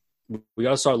like, we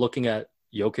got to start looking at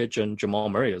Jokic and Jamal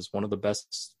Murray as one of the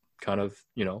best kind of,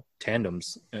 you know,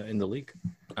 tandems in the league.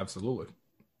 Absolutely.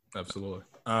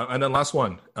 And then last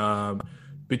one.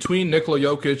 Between Nikola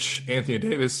Jokic, Anthony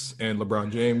Davis, and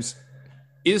LeBron James,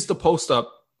 is the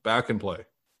post-up back in play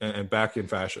and back in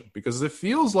fashion? Because it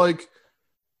feels like,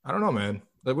 I don't know, man.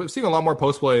 We've seen a lot more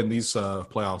post-play in these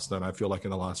playoffs than I feel like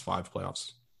in the last 5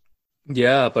 playoffs.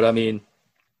 Yeah, but I mean,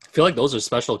 I feel like those are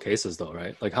special cases though,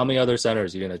 right? Like how many other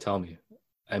centers are you going to tell me?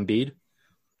 Embiid?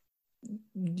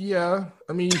 Yeah.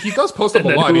 I mean, he does post up a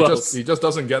lot. He just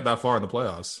doesn't get that far in the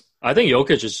playoffs. I think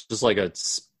Jokic is just like a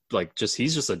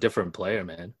he's just a different player,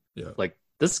 man. Yeah. Like,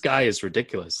 this guy is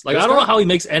ridiculous. Like, I don't know how he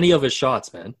makes any of his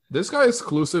shots, man. This guy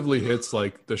exclusively hits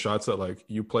like the shots that like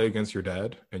you play against your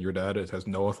dad, and your dad has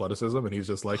no athleticism, and he's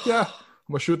just like, yeah,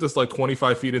 I'm gonna shoot this like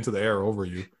 25 feet into the air over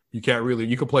you. You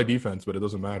can play defense, but it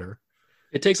doesn't matter.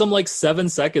 It takes him like 7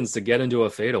 seconds to get into a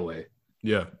fadeaway.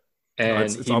 Yeah. And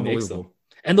it's he makes them. unbelievable.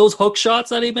 And those hook shots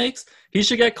that he makes, he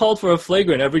should get called for a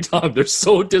flagrant every time. They're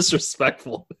so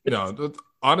disrespectful. No,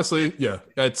 honestly, yeah,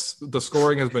 the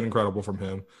scoring has been incredible from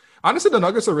him. Honestly, the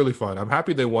Nuggets are really fun. I'm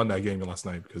happy they won that game last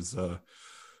night because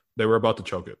they were about to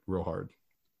choke it real hard.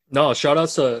 No, shout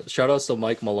outs to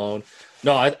Mike Malone.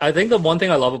 No, I think the one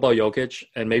thing I love about Jokic,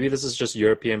 and maybe this is just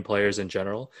European players in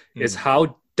general, is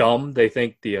how dumb they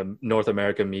think the North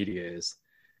American media is.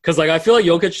 Because like I feel like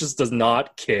Jokic just does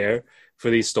not care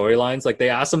for these storylines. Like they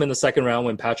asked him in the second round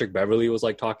when Patrick Beverley was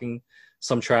like talking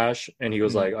some trash, and he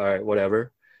was like, "All right,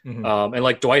 whatever." And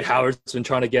like Dwight Howard's been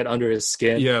trying to get under his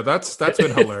skin. Yeah, that's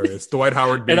been hilarious. Dwight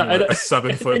Howard being like a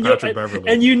 7-foot Patrick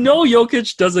Beverley. And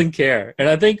Jokic doesn't care. And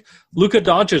I think Luka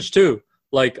Doncic too.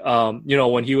 Like,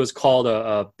 when he was called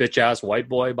a bitch-ass white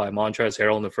boy by Montrezl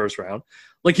Harrell in the first round,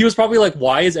 like he was probably like,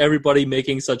 why is everybody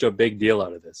making such a big deal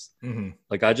out of this?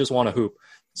 Like, I just want to hoop.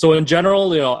 So in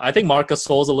general, I think Marc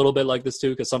Gasol's a little bit like this too,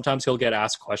 because sometimes he'll get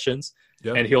asked questions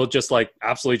and he'll just like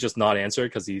absolutely just not answer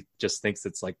because he just thinks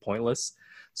it's like pointless.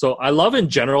 So I love in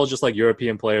general just like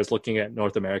European players looking at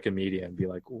North American media and be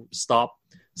like, stop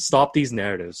these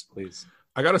narratives, please.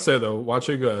 I gotta say though,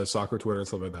 watching soccer Twitter and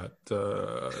stuff like that,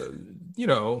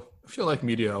 I feel like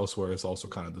media elsewhere is also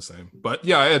kind of the same. But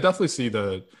yeah, I definitely see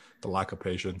the lack of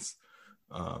patience.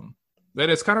 And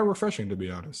it's kind of refreshing, to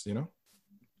be honest,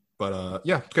 But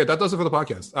yeah, okay, that does it for the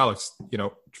podcast. Alex,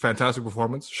 fantastic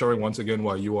performance, showing once again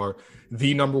why you are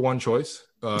the number one choice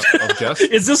of guests.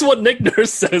 Is this what Nick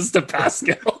Nurse says to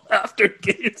Pascal after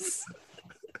games?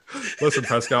 Listen,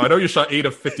 Pascal, I know you shot 8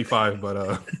 of 55,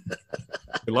 but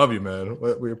we love you, man.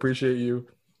 We appreciate you.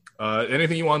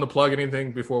 Anything you want to plug?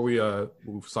 Anything before we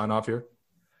sign off here?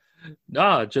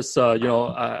 Nah, just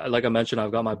like I mentioned,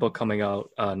 I've got my book coming out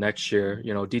next year.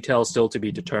 Details still to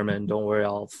be determined. Don't worry,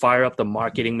 I'll fire up the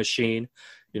marketing machine.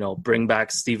 Bring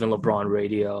back Stephen LeBron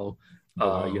Radio.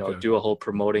 Do a whole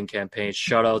promoting campaign.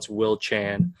 Shout out to Will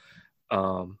Chan.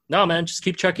 No, man, just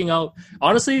keep checking out.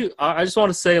 Honestly, I just want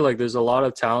to say like there's a lot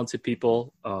of talented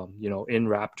people, in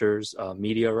Raptors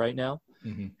media right now,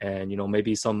 and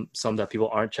maybe some that people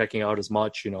aren't checking out as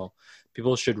much.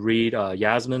 People should read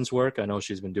Yasmin's work. I know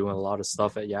she's been doing a lot of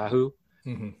stuff at Yahoo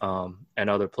and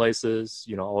other places.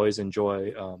 Always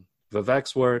enjoy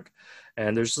Vivek's work.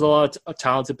 And there's just a lot of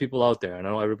talented people out there. I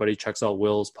know everybody checks out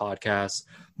Will's podcast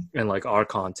and like our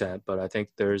content, but I think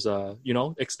there's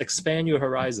expand your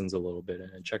horizons a little bit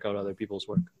and check out other people's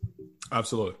work.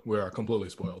 Absolutely. We are completely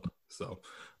spoiled. So,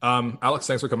 Alex,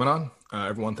 thanks for coming on.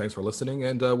 Everyone, thanks for listening.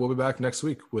 And we'll be back next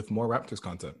week with more Raptors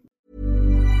content.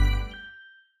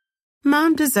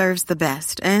 Mom deserves the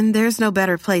best, and there's no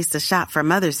better place to shop for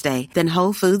Mother's Day than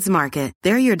Whole Foods Market.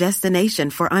 They're your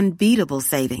destination for unbeatable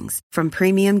savings, from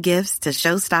premium gifts to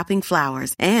show-stopping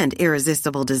flowers and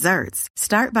irresistible desserts.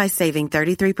 Start by saving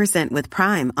 33% with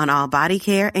Prime on all body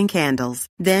care and candles.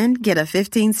 Then get a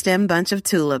 15-stem bunch of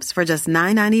tulips for just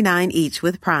 $9.99 each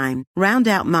with Prime. Round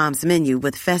out Mom's menu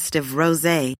with festive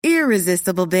rosé,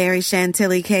 irresistible berry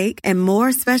chantilly cake, and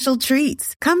more special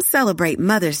treats. Come celebrate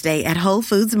Mother's Day at Whole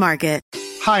Foods Market.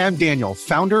 Hi, I'm Daniel,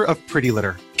 founder of Pretty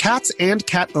Litter. Cats and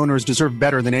cat owners deserve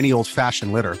better than any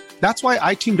old-fashioned litter. That's why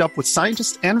I teamed up with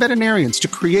scientists and veterinarians to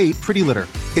create Pretty Litter.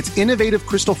 Its innovative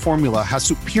crystal formula has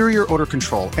superior odor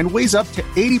control and weighs up to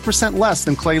 80% less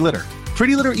than clay litter.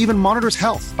 Pretty Litter even monitors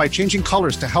health by changing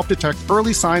colors to help detect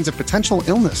early signs of potential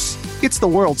illness. It's the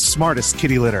world's smartest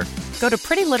kitty litter. Go to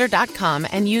prettylitter.com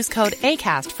and use code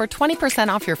ACAST for 20%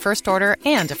 off your first order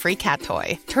and a free cat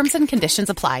toy. Terms and conditions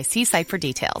apply. See site for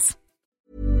details.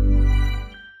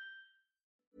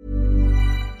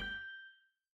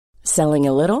 Selling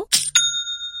a little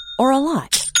or a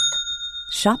lot?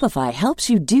 Shopify helps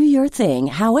you do your thing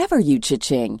however you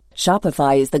cha-ching.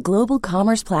 Shopify is the global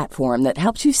commerce platform that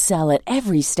helps you sell at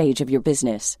every stage of your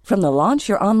business. From the launch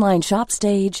your online shop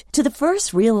stage to the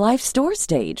first real-life store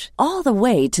stage, all the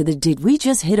way to the did we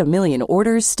just hit a million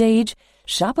orders stage.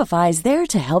 Shopify is there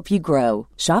to help you grow.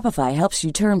 Shopify helps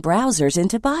you turn browsers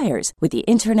into buyers with the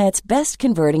internet's best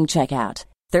converting checkout.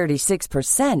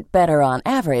 36% better on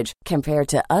average compared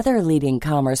to other leading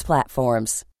commerce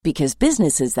platforms. Because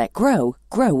businesses that grow,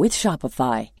 grow with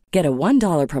Shopify. Get a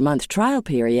 $1 per month trial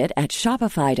period at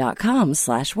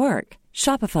shopify.com/work.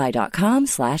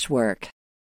 Shopify.com/work.